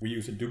value. We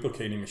use a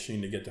duplicating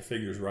machine to get the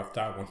figures roughed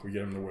out once we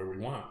get them to where we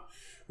want,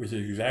 which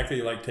is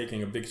exactly like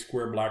taking a big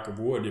square block of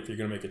wood if you're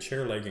going to make a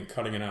chair leg and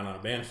cutting it out on a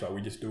bandsaw.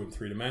 We just do it in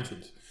 3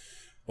 dimensions.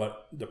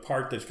 But the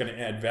part that's going to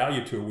add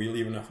value to it, we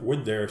leave enough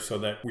wood there so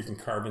that we can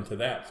carve into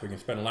that. So we can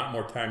spend a lot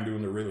more time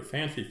doing the really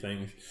fancy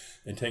things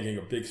than taking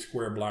a big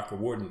square block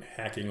of wood and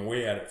hacking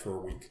away at it for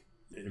a week.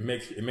 It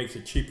makes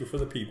it cheaper for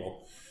the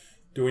people.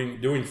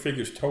 Doing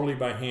figures totally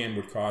by hand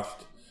would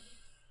cost,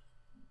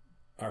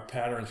 our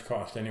patterns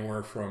cost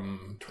anywhere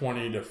from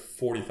 $20,000 to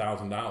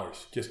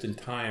 $40,000 just in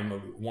time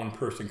of one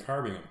person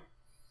carving them.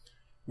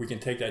 We can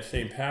take that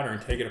same pattern,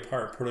 take it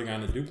apart, put it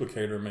on the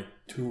duplicator, make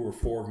 2 or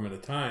 4 of them at a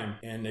time,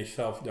 and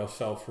they'll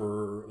sell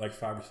for like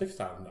 $5,000 or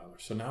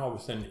 $6,000. So now all of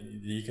a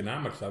sudden the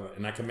economics of it,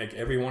 and I can make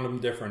every one of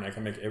them different. I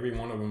can make every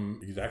one of them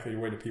exactly the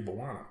way that people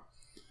want them.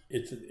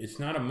 It's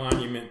not a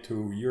monument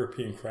to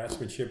European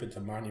craftsmanship. It's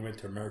a monument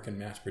to American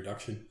mass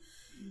production.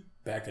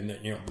 Back in the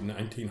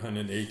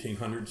 1900s,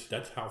 1800s,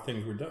 that's how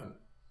things were done.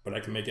 But I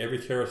can make every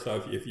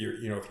carousel. If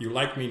you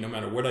like me, no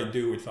matter what I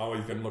do, it's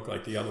always going to look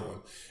like the other one.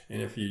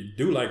 And if you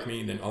do like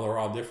me, then they're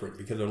all different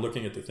because they're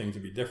looking at the things to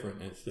be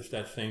different. And it's just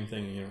that same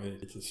thing.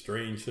 It's a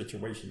strange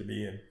situation to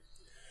be in.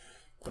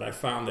 But I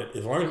found that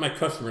as long as my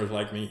customers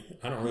like me,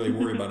 I don't really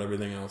worry about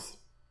everything else.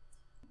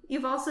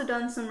 You've also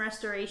done some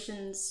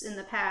restorations in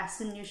the past,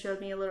 and you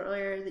showed me a little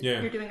earlier that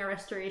you're doing a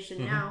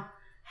restoration now.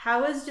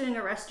 How is doing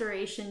a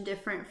restoration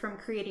different from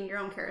creating your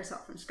own carousel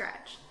from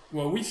scratch?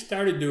 Well, we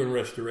started doing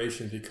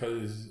restorations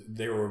because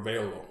they were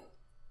available.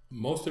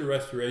 Most of the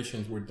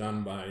restorations were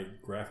done by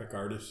graphic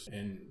artists,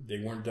 and they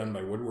weren't done by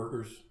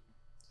woodworkers.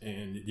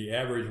 And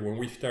when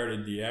we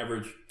started, the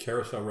average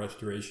carousel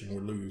restoration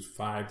would lose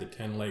 5 to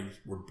 10 legs,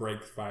 would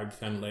break 5 to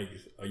 10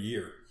 legs a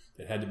year.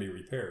 That had to be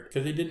repaired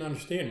because they didn't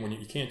understand when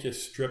you can't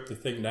just strip the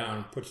thing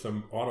down, put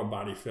some auto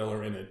body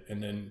filler in it,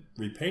 and then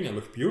repaint it. It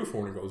looks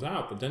beautiful when it goes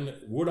out, but then the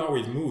wood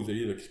always moves. It's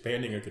either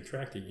expanding or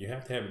contracting. You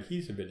have to have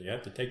adhesive in it. You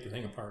have to take the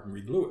thing apart and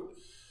reglue it.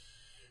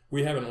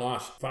 We haven't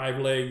lost 5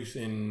 legs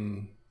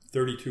in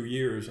 32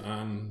 years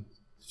on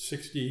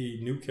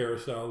 60 new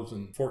carousels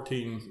and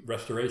 14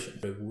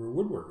 restorations. We're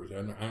woodworkers.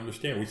 I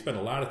understand. We spend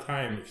a lot of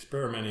time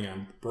experimenting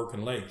on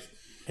broken legs,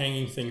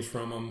 hanging things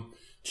from them,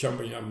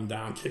 jumping up and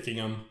down, kicking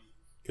them.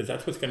 Because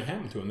that's what's going to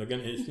happen to them. They're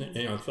going to,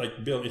 it's like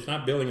it's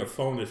not building a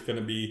phone that's going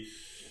to be,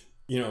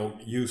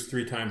 used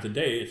 3 times a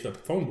day. It's a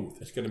phone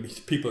booth. It's going to be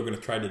people are going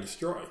to try to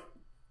destroy.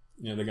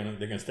 They're going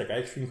to stick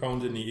ice cream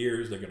cones in the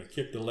ears. They're going to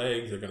kick the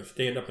legs. They're going to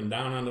stand up and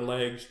down on the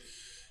legs,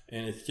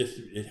 and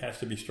it has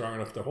to be strong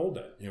enough to hold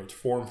that. It's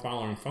form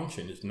following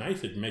function. It's nice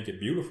to make it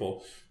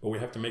beautiful, but we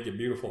have to make it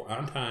beautiful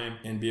on time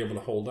and be able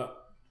to hold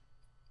up.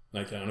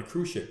 Like on a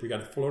cruise ship, we got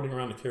it floating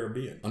around the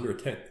Caribbean under a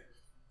tent.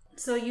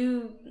 So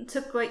you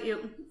took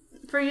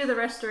for you, the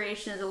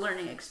restoration is a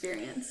learning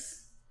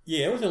experience.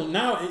 Yeah, it was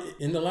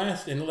in the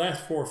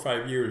last 4 or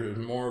 5 years, it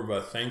was more of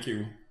a thank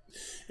you.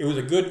 It was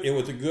a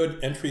good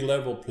entry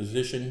level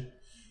position.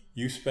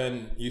 You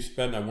spend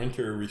a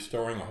winter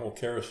restoring a whole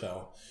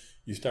carousel.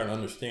 You start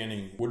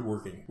understanding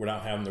woodworking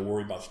without having to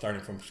worry about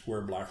starting from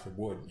square blocks of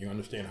wood. You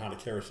understand how the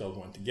carousels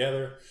went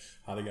together,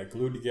 how they got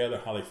glued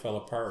together, how they fell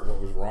apart, what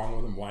was wrong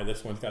with them, why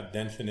this one's got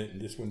dents in it,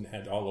 and this one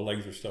had all the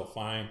legs are still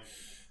fine.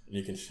 And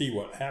you can see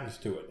what happens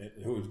to it.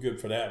 It was good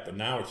for that, but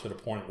now it's at a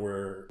point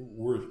where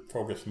we're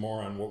focused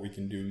more on what we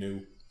can do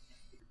new.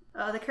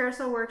 The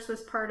Carousel Works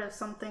was part of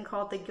something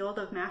called the Guild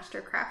of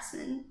Master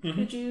Craftsmen. Mm-hmm.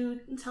 Could you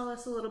tell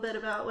us a little bit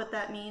about what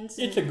that means?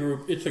 It's a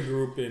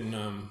group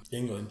in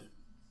England.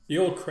 The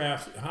old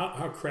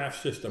how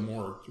craft system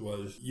worked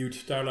was you'd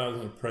start out as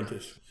an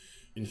apprentice.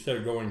 Instead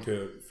of going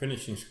to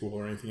finishing school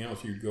or anything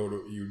else,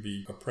 you'd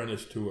be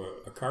apprenticed to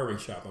a carving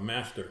shop, a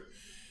master.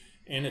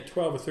 And at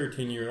 12 or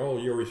 13 years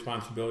old, your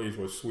responsibilities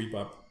was sweep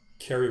up,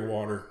 carry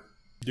water,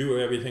 do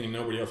everything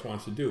nobody else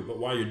wants to do. But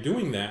while you're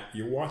doing that,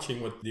 you're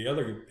watching what the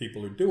other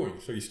people are doing.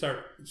 So you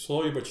start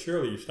slowly but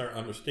surely, you start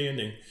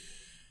understanding.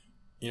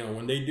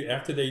 When they do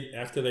after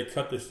they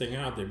cut this thing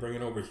out, they bring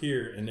it over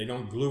here and they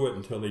don't glue it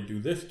until they do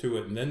this to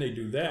it, and then they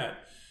do that,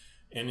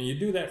 and you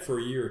do that for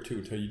a year or two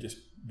until you just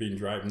being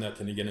driving nuts,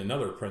 and you get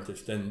another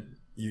apprentice. Then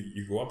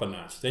you go up a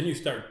notch. Then you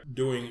start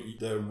doing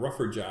the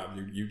rougher jobs.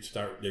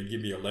 They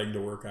give you a leg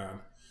to work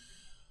on.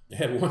 I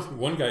had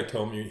one guy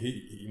told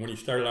me when he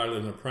started out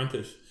as an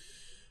apprentice,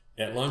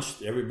 at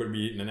lunch everybody would be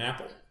eating an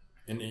apple.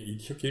 And you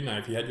took your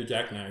knife, you had your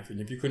jackknife,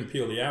 and if you couldn't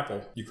peel the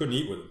apple, you couldn't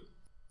eat with it.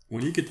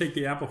 When you could take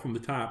the apple from the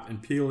top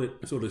and peel it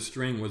so the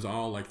string was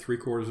all like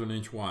 3/4 of an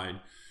inch wide,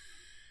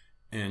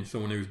 and so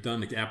when it was done,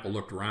 the apple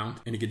looked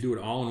round, and he could do it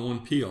all in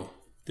one peel,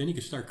 then he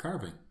could start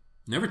carving.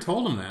 Never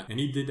told him that, and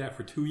he did that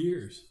for 2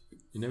 years.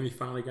 And then he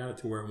finally got it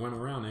to where it went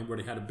around.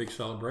 Everybody had a big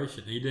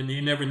celebration.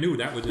 He never knew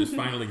that was his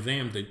final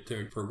exam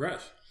to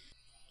progress.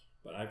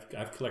 But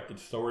I've collected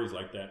stories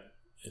like that,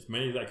 as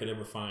many as I could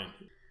ever find.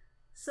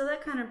 So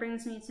that kind of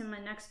brings me to my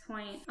next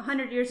point.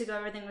 100 years ago,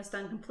 everything was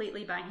done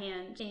completely by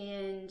hand.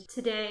 And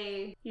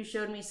today, you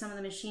showed me some of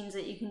the machines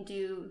that you can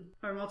do,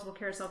 or multiple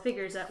carousel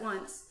figures at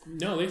once.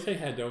 No, they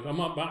had those.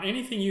 About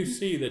anything you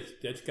see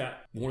that's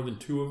got more than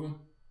 2 of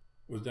them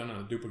was done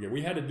on a duplicate.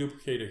 We had a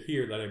duplicator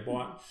here that I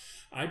bought.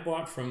 I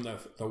bought from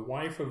the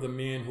wife of the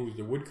man who was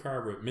the wood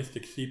carver at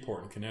Mystic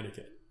Seaport in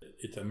Connecticut.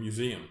 It's a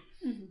museum,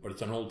 but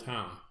it's an old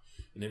town.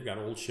 And they've got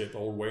old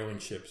whaling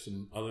ships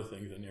and other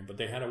things in there. But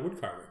they had a wood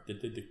carver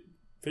that did the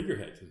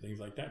figureheads and things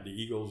like that, the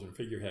eagles and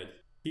figureheads.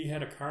 He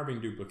had a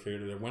carving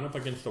duplicator that went up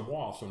against the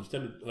wall. So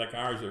instead of like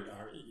ours,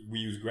 we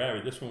use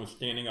gravity. This one was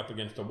standing up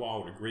against the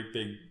wall with a great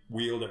big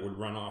wheel that would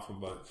run off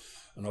of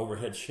an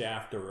overhead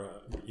shaft,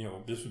 or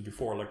this was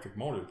before electric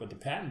motors. But the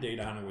patent date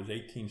on it was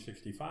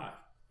 1865,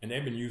 and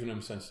they've been using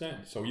them since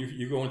then. So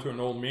you go into an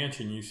old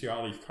mansion, you see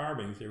all these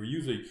carvings. They were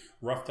usually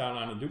roughed out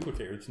on a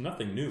duplicator. It's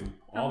nothing new.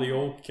 All the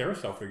old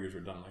carousel figures were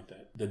done like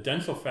that. The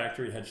Denso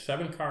factory had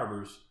 7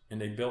 carvers, and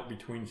they built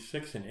between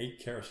 6 and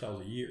 8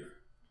 carousels a year.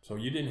 So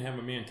you didn't have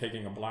a man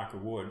taking a block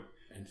of wood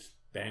and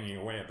banging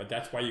away at it. But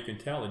that's why you can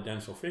tell a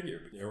Denso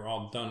figure. They were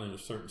all done in a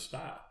certain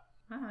style.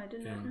 Wow, I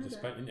did not know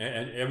that.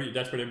 And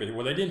that's what everybody...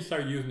 Well, they didn't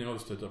start using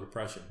those to the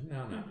Depression.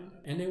 No.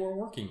 And they were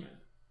working men.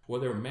 Well,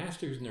 they were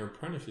masters and their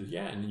apprentices.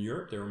 Yeah, in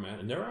Europe,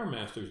 and there are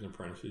masters and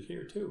apprentices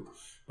here, too.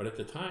 But at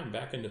the time,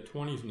 back in the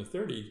 20s and the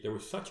 30s, there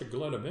was such a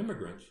glut of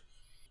immigrants.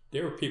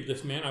 There were people,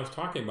 this man I was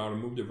talking about who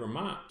moved to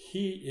Vermont,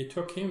 it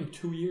took him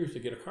 2 years to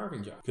get a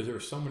carving job because there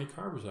were so many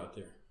carvers out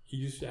there.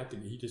 He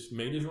just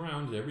made his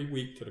rounds every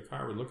week to the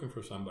carver looking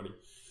for somebody,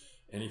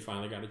 and he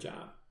finally got a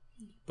job.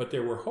 But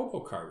there were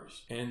hobo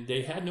carvers, and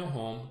they had no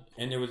home,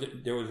 and there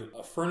was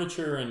a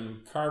furniture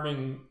and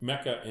carving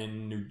mecca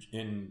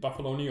in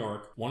Buffalo, New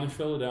York, one in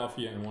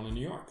Philadelphia and one in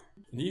New York.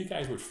 And these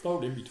guys would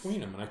float in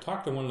between them, and I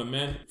talked to one of the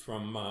men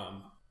from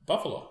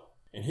Buffalo,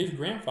 and his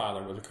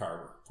grandfather was a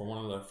carver for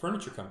one of the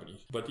furniture companies.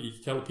 But you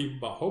tell people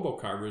about hobo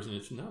carvers, and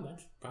it's, no,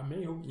 that's by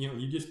me.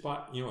 You just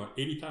bought, an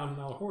 $80,000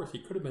 horse. He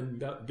could have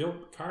been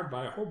carved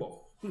by a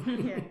hobo.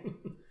 Yeah.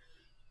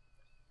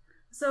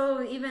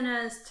 So even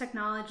as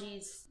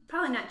technology's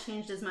probably not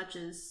changed as much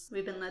as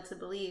we've been led to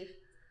believe,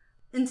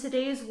 in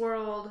today's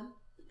world,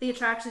 the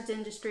attractions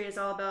industry is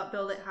all about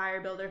build it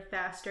higher, build it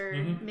faster,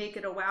 make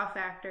it a wow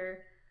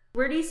factor.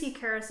 Where do you see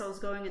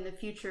carousels going in the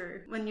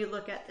future when you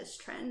look at this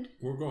trend?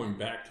 We're going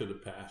back to the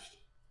past.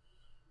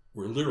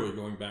 We're literally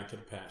going back to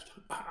the past.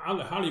 How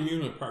the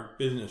amusement park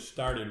business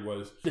started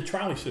was the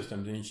trolley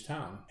systems in each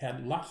town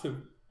had lots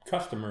of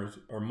customers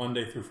or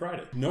Monday through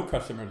Friday. No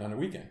customers on the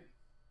weekend.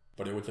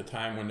 But it was a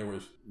time when there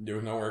was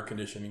no air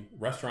conditioning.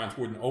 Restaurants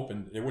wouldn't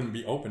open. They wouldn't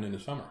be open in the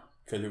summer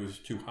because it was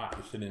too hot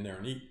to sit in there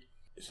and eat.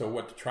 So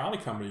what the trolley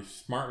companies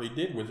smartly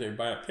did was they'd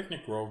buy a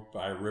picnic grove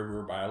by a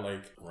river, by a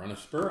lake, run a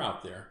spur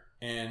out there.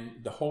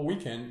 And the whole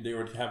weekend, they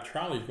would have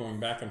trolleys going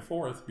back and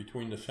forth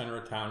between the center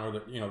of town or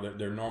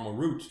their normal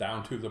routes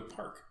down to the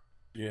park.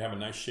 You have a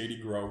nice shady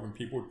grove, and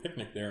people would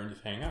picnic there and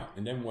just hang out.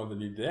 And then whether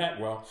they did that,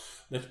 well,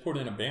 let's put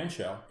in a band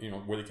shell,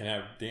 where they can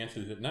have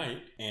dances at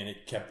night, and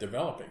it kept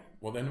developing.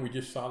 Well, then we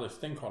just saw this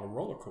thing called a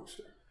roller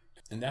coaster,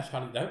 and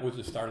that was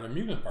the start of the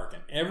amusement park.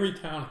 And every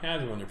town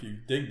has one if you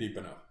dig deep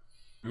enough.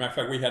 Matter of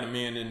fact, we had a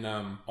man in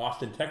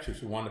Austin, Texas,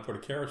 who wanted to put a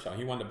carousel.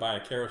 He wanted to buy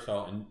a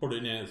carousel and put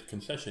it in as a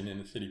concession in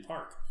the city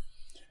park.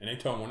 And they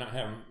told him, we're not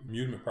having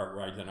amusement park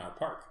rides in our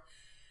park.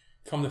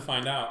 Come to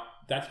find out,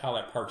 that's how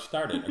that park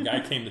started. A guy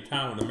came to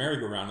town with a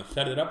merry-go-round and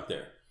set it up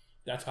there.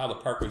 That's how the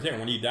park was there.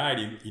 When he died,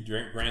 he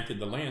granted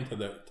the land to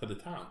the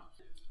town.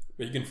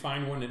 But you can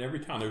find one in every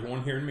town. There's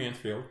one here in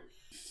Mansfield.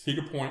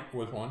 Cedar Point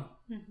was one.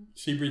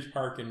 Seabreeze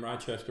Park in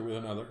Rochester was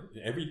another.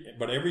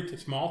 Every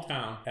small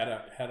town had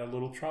a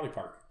little trolley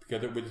park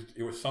because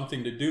it was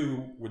something to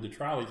do with the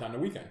trolleys on the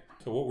weekend.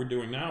 So what we're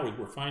doing now is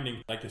we're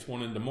finding, like this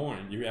one in Des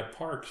Moines, you have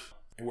parks.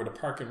 And with a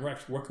park and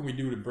recs, what can we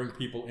do to bring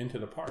people into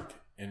the park?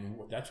 And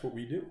that's what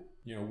we do.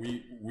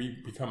 We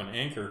become an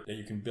anchor that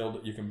you can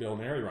build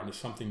an area around. There's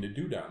something to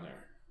do down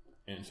there.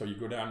 And so you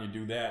go down, you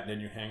do that, and then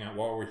you hang out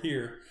while we're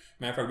here.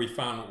 Matter of fact, we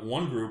found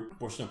one group,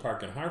 Bushnell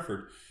Park in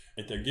Hartford,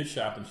 at their gift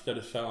shop, instead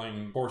of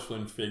selling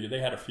porcelain figures, they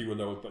had a few of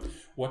those, but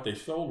what they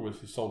sold was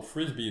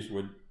frisbees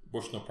with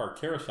Bushnell Park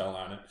carousel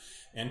on it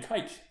and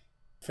kites.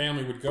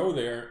 Family would go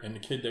there, and the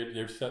kid,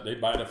 they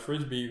buy the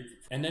frisbee,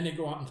 and then they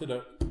go out into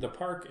the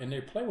park and they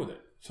play with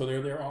it. So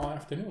they're there all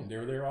afternoon.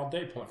 They're there all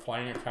day,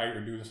 flying a kite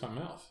or doing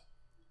something else.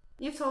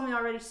 You've told me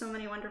already so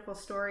many wonderful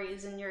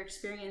stories and your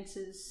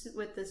experiences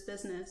with this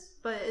business,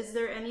 but is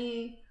there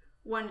any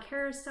one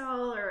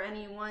carousel or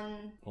any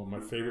one... Oh, my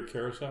favorite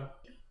carousel?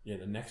 Yeah,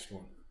 the next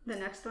one. The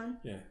next one?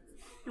 Yeah.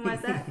 And why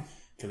is that?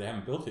 Because I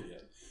haven't built it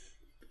yet.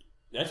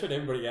 That's what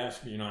everybody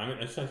asks me. I mean,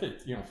 I said,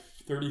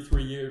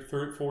 43 years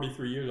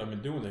I've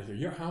been doing this.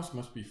 Your house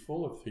must be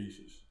full of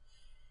pieces.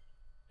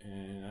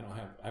 And I don't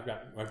have.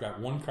 I've got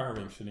one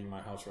carving sitting in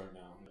my house right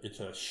now. It's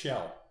a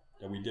shell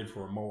that we did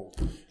for a mold.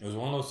 It was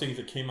one of those things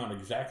that came out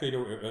exactly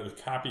a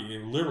copy.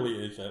 It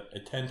literally is a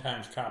 10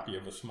 times copy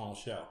of a small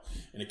shell,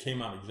 and it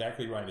came out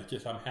exactly right. It's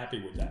just I'm happy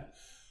with that.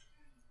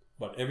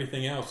 But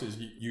everything else is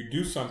you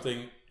do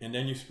something, and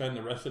then you spend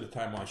the rest of the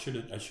time. Well, I should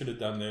have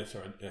done this,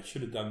 or I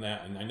should have done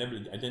that, and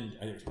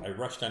I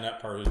rushed on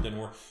that part. It didn't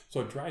work,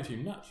 so it drives you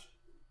nuts.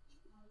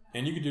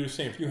 And you could do the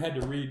same if you had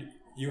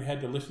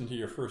to listen to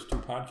your first 2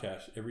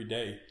 podcasts every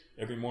day,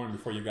 every morning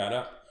before you got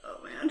up.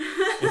 Oh man,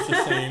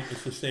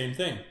 it's the same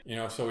thing,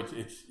 So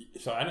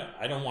so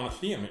I don't want to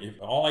see them.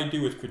 If all I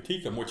do is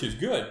critique them, which is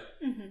good,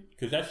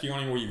 because that's the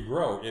only way you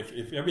grow.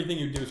 If everything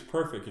you do is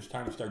perfect, it's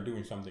time to start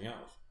doing something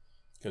else.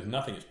 Because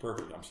nothing is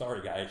perfect. I'm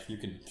sorry, guys. You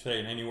can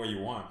say it any way you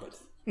want, but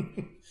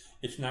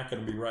it's not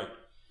going to be right.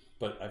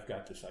 But I've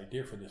got this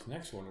idea for this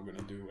next one we're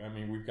going to do. I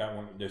mean, we've got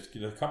one. There's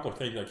a couple of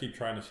things I keep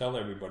trying to sell to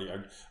everybody.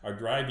 Our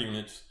drive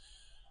units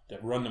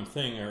that run them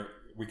can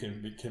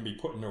be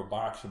put into a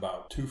box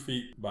about 2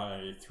 feet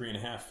by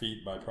 3.5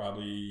 feet by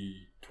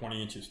probably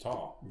 20 inches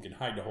tall. We can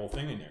hide the whole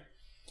thing in there.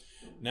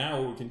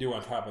 Now what we can do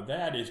on top of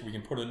that is we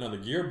can put another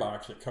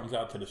gearbox that comes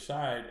out to the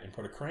side and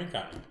put a crank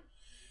on it.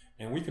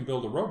 And we can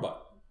build a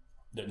robot.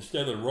 That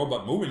instead of the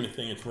robot moving the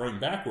thing, it's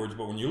running backwards.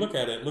 But when you look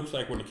at it, it looks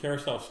like when the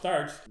carousel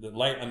starts, the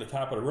light on the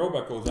top of the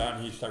robot goes out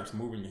and he starts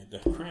moving the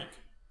crank.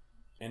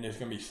 And there's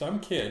going to be some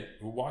kid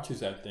who watches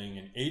that thing,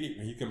 and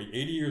he's going to be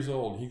 80 years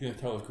old. He's going to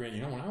tell his grand,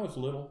 when I was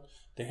little,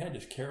 they had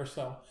this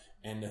carousel,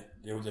 and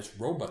there was this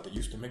robot that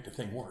used to make the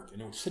thing work.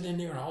 And it would sit in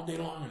there all day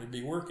long, and it'd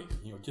be working.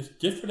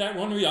 Just for that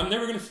one reason. I'm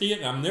never going to see it,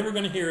 and I'm never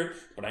going to hear it,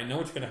 but I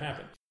know it's going to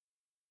happen.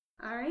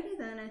 Alrighty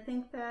then, I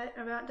think that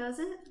about does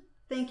it.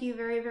 Thank you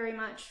very, very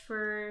much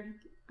for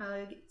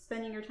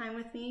spending your time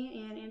with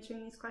me and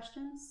answering these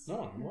questions.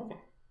 No, you're welcome.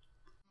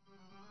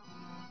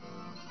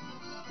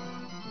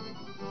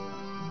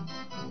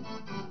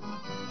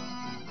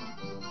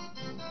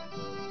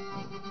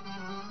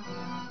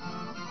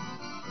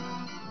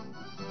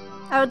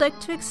 I would like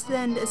to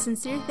extend a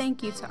sincere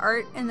thank you to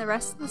Art and the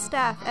rest of the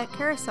staff at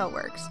Carousel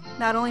Works,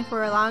 not only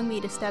for allowing me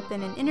to step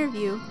in and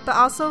interview, but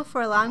also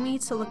for allowing me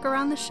to look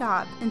around the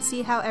shop and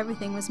see how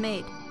everything was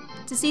made.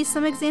 To see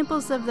some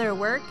examples of their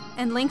work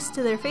and links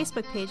to their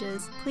Facebook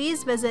pages,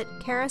 please visit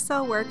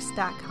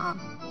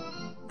carouselworks.com.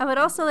 I would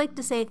also like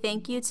to say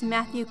thank you to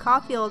Matthew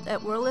Caulfield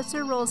at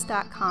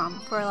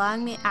WurlitzerRolls.com for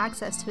allowing me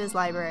access to his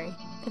library.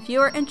 If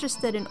you are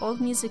interested in old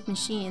music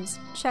machines,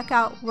 check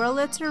out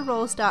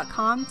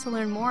WurlitzerRolls.com to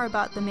learn more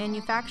about the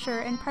manufacture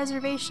and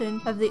preservation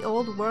of the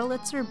old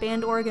Wurlitzer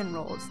band organ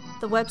rolls.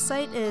 The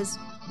website is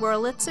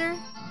Wurlitzer,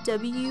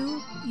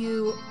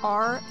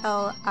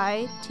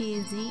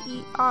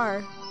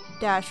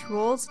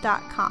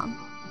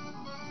 WURLITZER-rolls.com.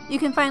 You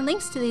can find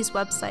links to these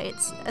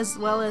websites, as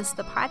well as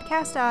the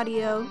podcast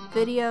audio,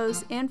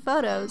 videos, and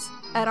photos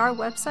at our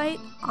website,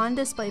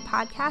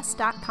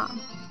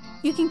 ondisplaypodcast.com.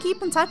 You can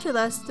keep in touch with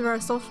us through our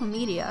social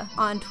media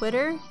on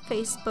Twitter,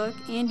 Facebook,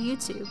 and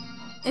YouTube.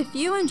 If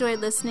you enjoyed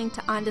listening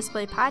to On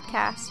Display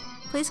Podcast,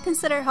 please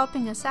consider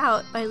helping us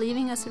out by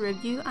leaving us a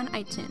review on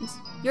iTunes.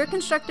 Your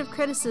constructive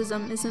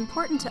criticism is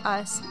important to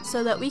us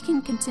so that we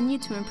can continue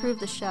to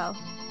improve the show.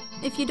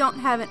 If you don't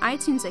have an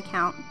iTunes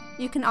account,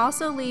 you can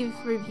also leave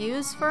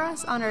reviews for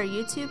us on our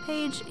YouTube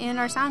page and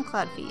our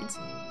SoundCloud feeds.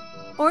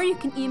 Or you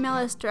can email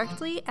us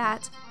directly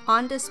at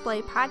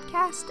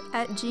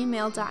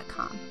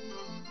ondisplaypodcast@gmail.com.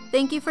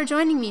 Thank you for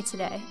joining me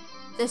today.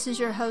 This is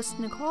your host,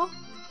 Nicole,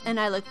 and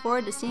I look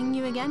forward to seeing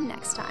you again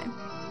next time.